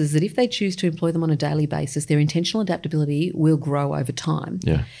practices that if they choose to employ them on a daily basis, their intentional adaptability will grow over time.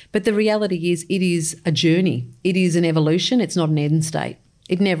 Yeah. But the reality is it is a journey. It is an evolution. It's not an end state.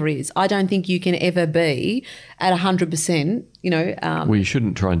 It never is. I don't think you can ever be at 100%, well, you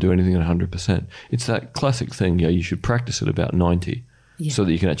shouldn't try and do anything at 100%. It's that classic thing, you should practice at about 90 so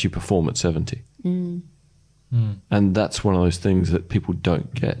that you can actually perform at 70. And that's one of those things that people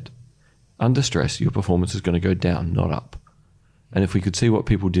don't get. Under stress, your performance is going to go down, not up. And if we could see what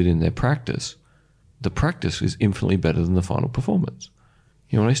people did in their practice, the practice is infinitely better than the final performance.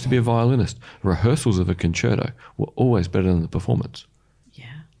 When I used to be a violinist, rehearsals of a concerto were always better than the performance.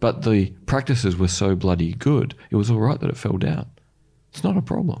 But the practices were so bloody good, it was all right that it fell down. It's not a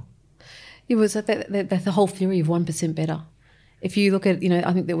problem. It was the whole theory of 1% better. If you look at,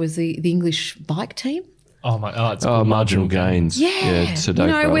 I think there was the English bike team. It's called marginal gains. Yeah. so you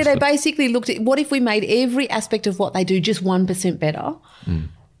know, where they but- basically looked at what if we made every aspect of what they do just 1% better?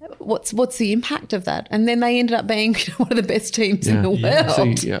 What's the impact of that? And then they ended up being one of the best teams in the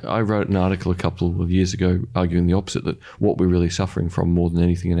world. See, I wrote an article a couple of years ago arguing the opposite, that what we're really suffering from more than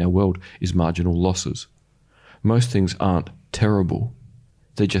anything in our world is marginal losses. Most things aren't terrible.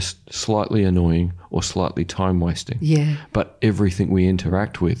 They're just slightly annoying or slightly time wasting. Yeah. But everything we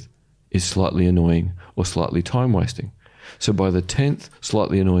interact with is slightly annoying or slightly time wasting. So by the 10th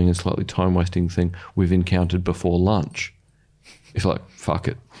slightly annoying and slightly time wasting thing we've encountered before lunch, it's like, fuck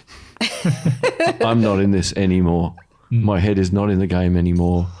it. I'm not in this anymore. My head is not in the game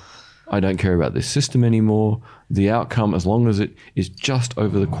anymore. I don't care about this system anymore. The outcome, as long as it is just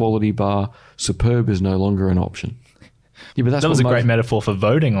over the quality bar, superb is no longer an option. Yeah, but that was a great metaphor for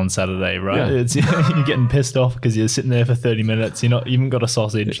voting on Saturday, right? Yeah. It's, you're getting pissed off because you're sitting there for 30 minutes. You haven't got a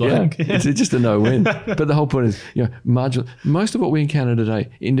sausage. It's just a no-win. But the whole point is, marginal. Most of what we encounter today,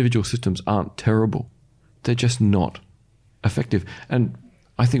 individual systems aren't terrible. They're just not effective. And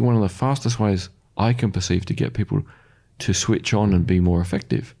I think one of the fastest ways I can perceive to get people to switch on and be more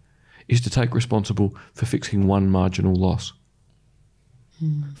effective is to take responsible for fixing one marginal loss.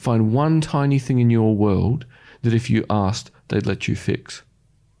 Find one tiny thing in your world that if you asked, they'd let you fix,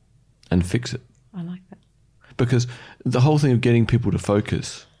 and fix it. I like that. Because the whole thing of getting people to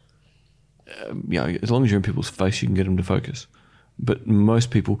focus, as long as you're in people's face, you can get them to focus. But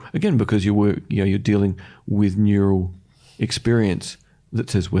most people, again, because you're dealing with neural experience that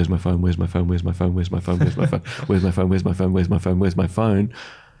says, where's my phone, where's my phone, where's my phone, where's my phone, where's my phone, where's my phone, where's my phone, where's my phone, where's my phone,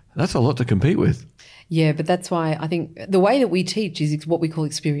 that's a lot to compete with. Yeah, but that's why I think the way that we teach is what we call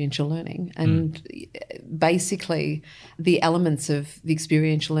experiential learning. And basically the elements of the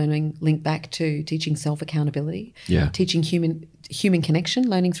experiential learning link back to teaching self-accountability, teaching human connection,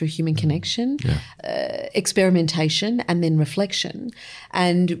 learning through human connection, experimentation, and then reflection.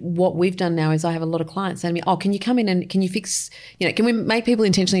 And what we've done now is I have a lot of clients saying to me, can you come in and can you fix, can we make people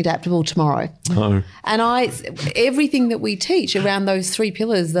intentionally adaptable tomorrow? No. And everything that we teach around those 3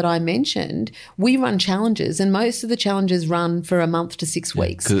 pillars that I mentioned, we run challenges, and most of the challenges run for a month to 6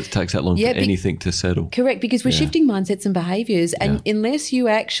 weeks. Because it takes that long for anything to settle. Correct, because we're shifting mindsets and behaviours, and unless you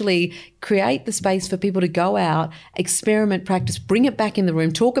actually create the space for people to go out, experiment, practice, bring it back in the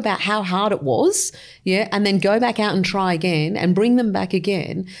room, talk about how hard it was, and then go back out and try again and bring them back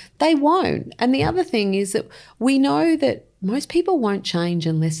again, they won't. And the other thing is that we know that most people won't change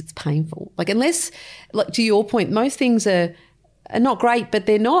unless it's painful. Unless, to your point, most things are not great, but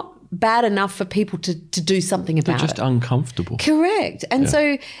they're not bad enough for people to do something about it. They're just uncomfortable. Correct. And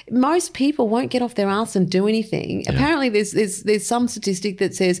so most people won't get off their ass and do anything. Apparently there's some statistic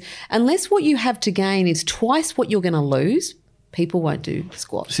that says unless what you have to gain is twice what you're going to lose, people won't do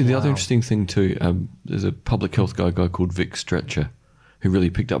squat. See, the other interesting thing too, there's a public health guy called Vic Stretcher who really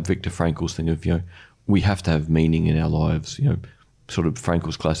picked up Viktor Frankl's thing of, we have to have meaning in our lives, sort of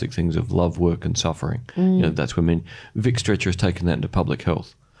Frankl's classic things of love, work and suffering. That's what I mean. Vic Stretcher has taken that into public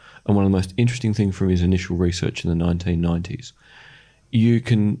health. And one of the most interesting things from his initial research in the 1990s, you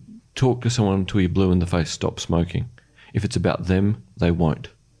can talk to someone until you're blue in the face, stop smoking. If it's about them, they won't.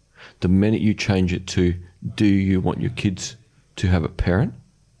 The minute you change it to, do you want your kids to have a parent?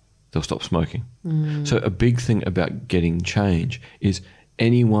 They'll stop smoking. So a big thing about getting change is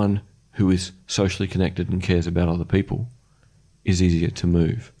anyone who is socially connected and cares about other people is easier to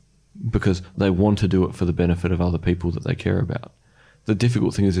move because they want to do it for the benefit of other people that they care about. The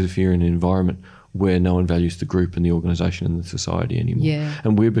difficult thing is if you're in an environment where no one values the group and the organisation and the society anymore. Yeah.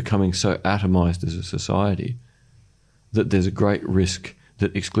 And we're becoming so atomised as a society that there's a great risk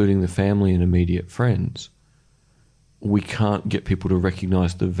that excluding the family and immediate friends, we can't get people to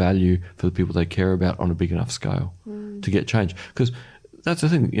recognise the value for the people they care about on a big enough scale to get change. Because that's the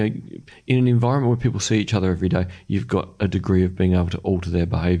thing, in an environment where people see each other every day, you've got a degree of being able to alter their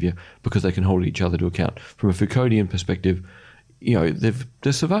behaviour because they can hold each other to account. From a Foucauldian perspective,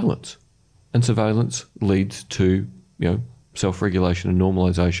 there's surveillance, and surveillance leads to self-regulation and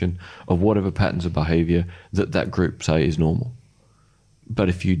normalisation of whatever patterns of behaviour that group say is normal. But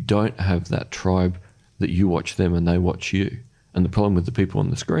if you don't have that tribe that you watch them and they watch you, and the problem with the people on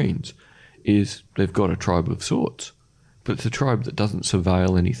the screens is they've got a tribe of sorts, but it's a tribe that doesn't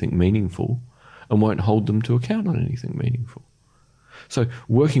surveil anything meaningful and won't hold them to account on anything meaningful. So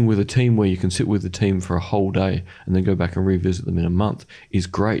working with a team where you can sit with the team for a whole day and then go back and revisit them in a month is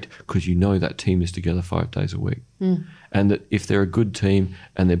great because that team is together 5 days a week. And that if they're a good team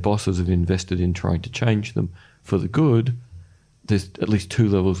and their bosses have invested in trying to change them for the good, there's at least 2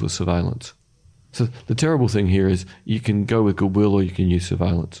 levels of surveillance. So the terrible thing here is you can go with goodwill or you can use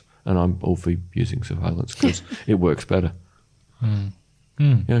surveillance. And I'm all for using surveillance because it works better.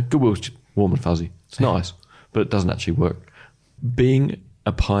 Goodwill's warm and fuzzy. It's nice, but it doesn't actually work. Being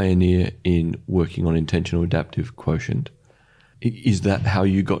a pioneer in working on intentional adaptive quotient, is that how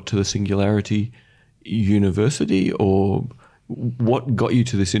you got to the Singularity University, or what got you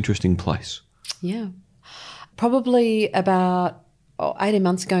to this interesting place? Yeah. Probably about 18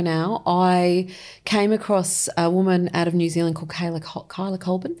 months ago now, I came across a woman out of New Zealand called Kyla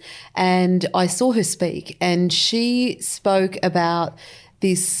Colburn, and I saw her speak, and she spoke about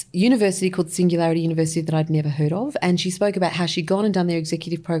this university called Singularity University that I'd never heard of. And she spoke about how she'd gone and done their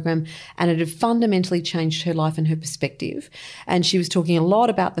executive program and it had fundamentally changed her life and her perspective. And she was talking a lot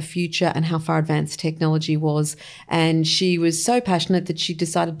about the future and how far advanced technology was. And she was so passionate that she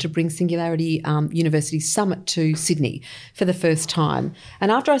decided to bring Singularity University Summit to Sydney for the first time.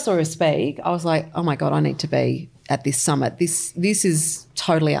 And after I saw her speak, I was like, oh my God, I need to be at this summit. This is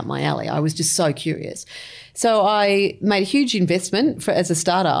totally up my alley. I was just so curious. So I made a huge investment as a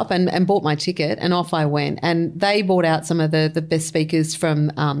startup and bought my ticket, and off I went. And they brought out some of the best speakers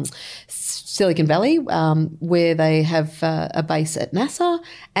from Silicon Valley, where they have a base at NASA.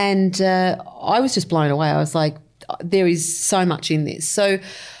 And I was just blown away. I was like, there is so much in this. So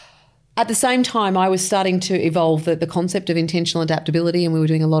at the same time, I was starting to evolve the concept of intentional adaptability, and we were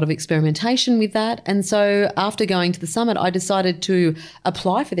doing a lot of experimentation with that. And so after going to the summit, I decided to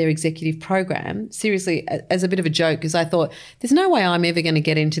apply for their executive program, seriously, as a bit of a joke, because I thought, there's no way I'm ever going to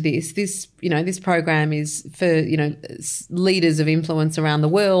get into this. This program is for, leaders of influence around the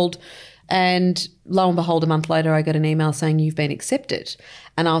world. And lo and behold, a month later, I got an email saying, you've been accepted.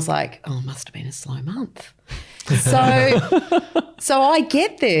 And I was like, oh, it must have been a slow month. So I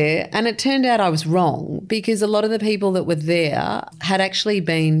get there, and it turned out I was wrong, because a lot of the people that were there had actually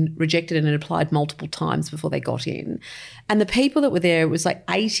been rejected and had applied multiple times before they got in. And the people that were there, it was like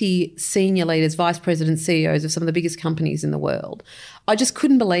 80 senior leaders, vice presidents, CEOs of some of the biggest companies in the world. I just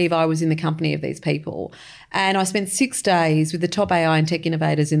couldn't believe I was in the company of these people. And I spent 6 days with the top AI and tech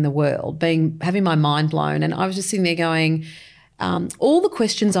innovators in the world, having my mind blown. And I was just sitting there going, all the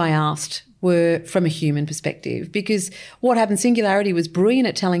questions I asked were from a human perspective, because what happened, Singularity was brilliant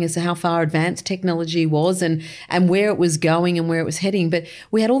at telling us how far advanced technology was and where it was going and where it was heading. But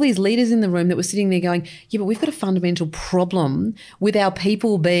we had all these leaders in the room that were sitting there going, yeah, but we've got a fundamental problem with our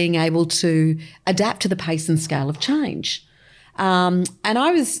people being able to adapt to the pace and scale of change. And I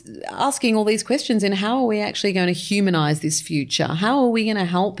was asking all these questions, and how are we actually going to humanise this future? How are we going to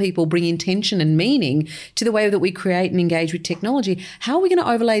help people bring intention and meaning to the way that we create and engage with technology? How are we going to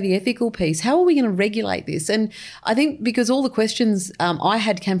overlay the ethical piece? How are we going to regulate this? And I think because all the questions I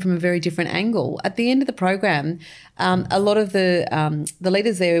had came from a very different angle, at the end of the program, a lot of the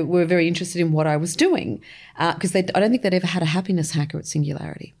leaders there were very interested in what I was doing, because I don't think they'd ever had a happiness hacker at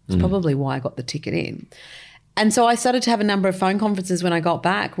Singularity. It's probably why I got the ticket in. And so I started to have a number of phone conferences when I got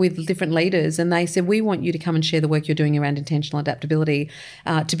back with different leaders, and they said, we want you to come and share the work you're doing around intentional adaptability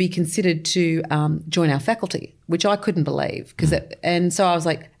to be considered to join our faculty, which I couldn't believe. And so I was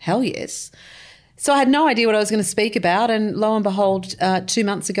like, hell yes. So I had no idea what I was going to speak about, and lo and behold, 2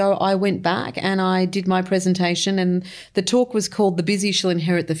 months ago, I went back and I did my presentation, and the talk was called The Busy Shall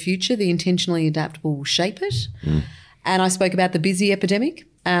Inherit the Future, the Intentionally Adaptable Will Shape It. And I spoke about the busy epidemic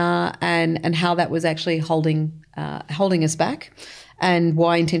and how that was actually holding us back, and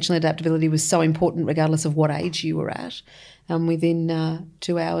why intentional adaptability was so important regardless of what age you were at. Within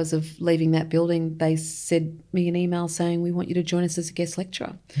 2 hours of leaving that building, they sent me an email saying, we want you to join us as a guest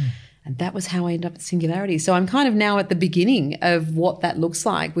lecturer. And that was how I ended up at Singularity. So I'm kind of now at the beginning of what that looks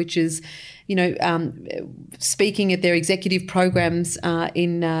like, which is, speaking at their executive programs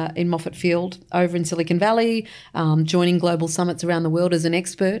in Moffett Field over in Silicon Valley, joining global summits around the world as an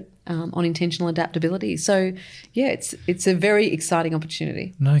expert on intentional adaptability. So, yeah, it's a very exciting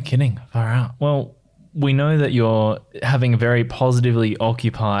opportunity. No kidding. Far out. Well, we know that you're having a very positively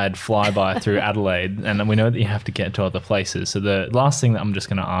occupied flyby through Adelaide, and we know that you have to get to other places. So the last thing that I'm just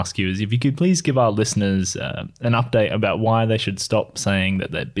going to ask you is if you could please give our listeners an update about why they should stop saying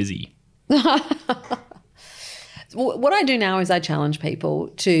that they're busy. What I do now is I challenge people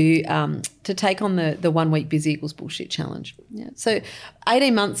to take on the 1 week busy equals bullshit challenge. Yeah. So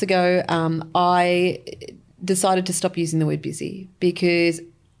 18 months ago, I decided to stop using the word busy, because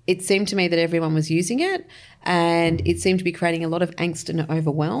it seemed to me that everyone was using it, and it seemed to be creating a lot of angst and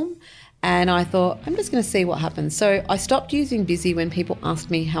overwhelm. And I thought, I'm just going to see what happens. So I stopped using busy when people asked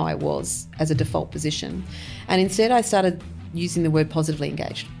me how I was as a default position. And instead I started using the word positively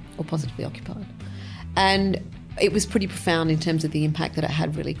engaged or positively occupied. And it was pretty profound in terms of the impact that it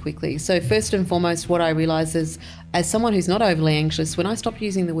had really quickly. So first and foremost, what I realised is, as someone who's not overly anxious, when I stopped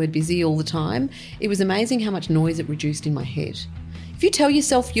using the word busy all the time, it was amazing how much noise it reduced in my head. If you tell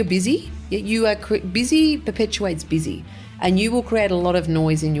yourself you're busy, you are busy perpetuates busy, and you will create a lot of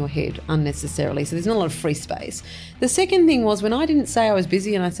noise in your head unnecessarily. So there's not a lot of free space. The second thing was, when I didn't say I was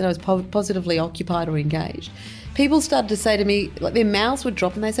busy and I said I was positively occupied or engaged, people started to say to me, like, their mouths would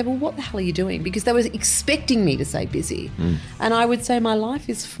drop and they say, well, what the hell are you doing? Because they were expecting me to say busy. And I would say, my life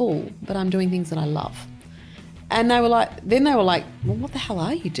is full, but I'm doing things that I love. And they were like, well, what the hell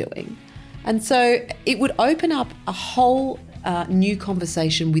are you doing? And so it would open up a whole new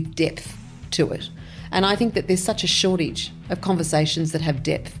conversation with depth to it. And I think that there's such a shortage of conversations that have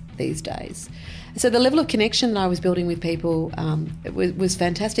depth these days. So the level of connection that I was building with people was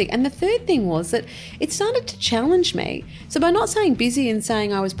fantastic. And the third thing was that it started to challenge me. So by not saying busy and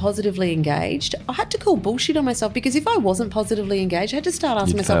saying I was positively engaged, I had to call bullshit on myself, because if I wasn't positively engaged, I had to start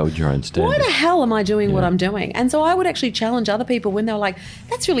asking myself, failed your own standards. Why the hell am I doing what I'm doing? And so I would actually challenge other people when they were like,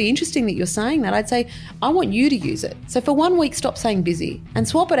 that's really interesting that you're saying that. I'd say, I want you to use it. So for 1 week, stop saying busy and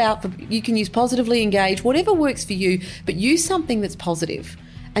swap it out for, you can use positively engaged, whatever works for you, but use something that's positive.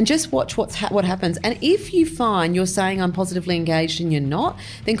 And just watch what happens. And if you find you're saying I'm positively engaged and you're not,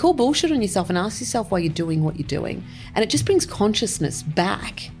 then call bullshit on yourself and ask yourself why you're doing what you're doing. And it just brings consciousness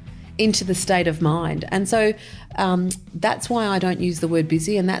back into the state of mind. And so that's why I don't use the word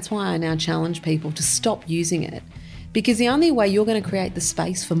busy, and that's why I now challenge people to stop using it. Because the only way you're going to create the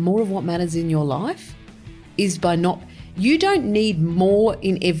space for more of what matters in your life is by not... You don't need more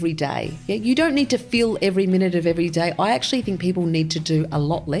in every day. Yeah? You don't need to fill every minute of every day. I actually think people need to do a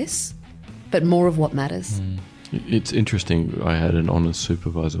lot less, but more of what matters. It's interesting. I had an honours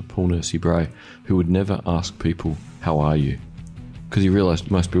supervisor, Paul Nursey-Bray, who would never ask people, how are you? Because he realised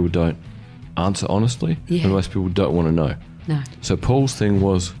most people don't answer honestly, and most people don't want to know. No. So Paul's thing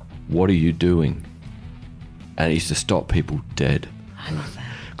was, what are you doing? And he used to stop people dead. I love that.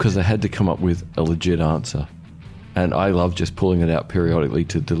 Because they had to come up with a legit answer. And I love just pulling it out periodically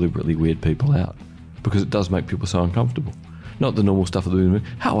to deliberately weird people out, because it does make people so uncomfortable. Not the normal stuff of the movie.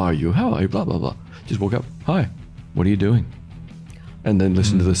 How are you? How are you? Blah, blah, blah. Just walk up. Hi. What are you doing? And then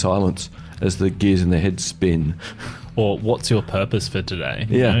listen to the silence as the gears in their head spin. Or what's your purpose for today?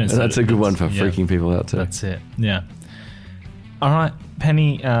 Yeah, and that's a good one for freaking people out too. That's it. Yeah. All right,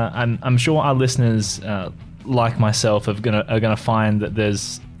 Penny. I'm sure our listeners, like myself, are gonna find that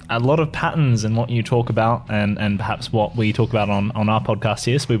there's a lot of patterns in what you talk about and perhaps what we talk about on our podcast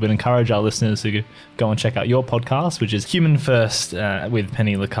here. So we would encourage our listeners to go and check out your podcast, which is Human First with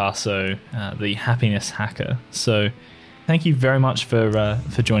Penny Locasso, the happiness hacker. So thank you very much for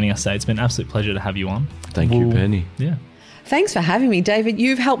joining us today. It's been an absolute pleasure to have you on. Thank you, Penny. Yeah. Thanks for having me, David.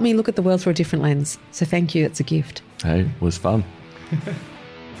 You've helped me look at the world through a different lens. So thank you. It's a gift. Hey, it was fun.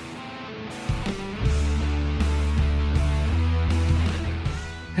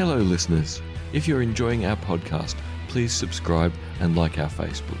 Hello, listeners. If you're enjoying our podcast, please subscribe and like our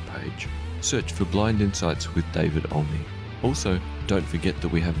Facebook page. Search for Blind Insights with David Olney. Also, don't forget that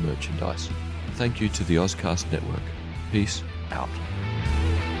we have merchandise. Thank you to the Ozcast Network. Peace out.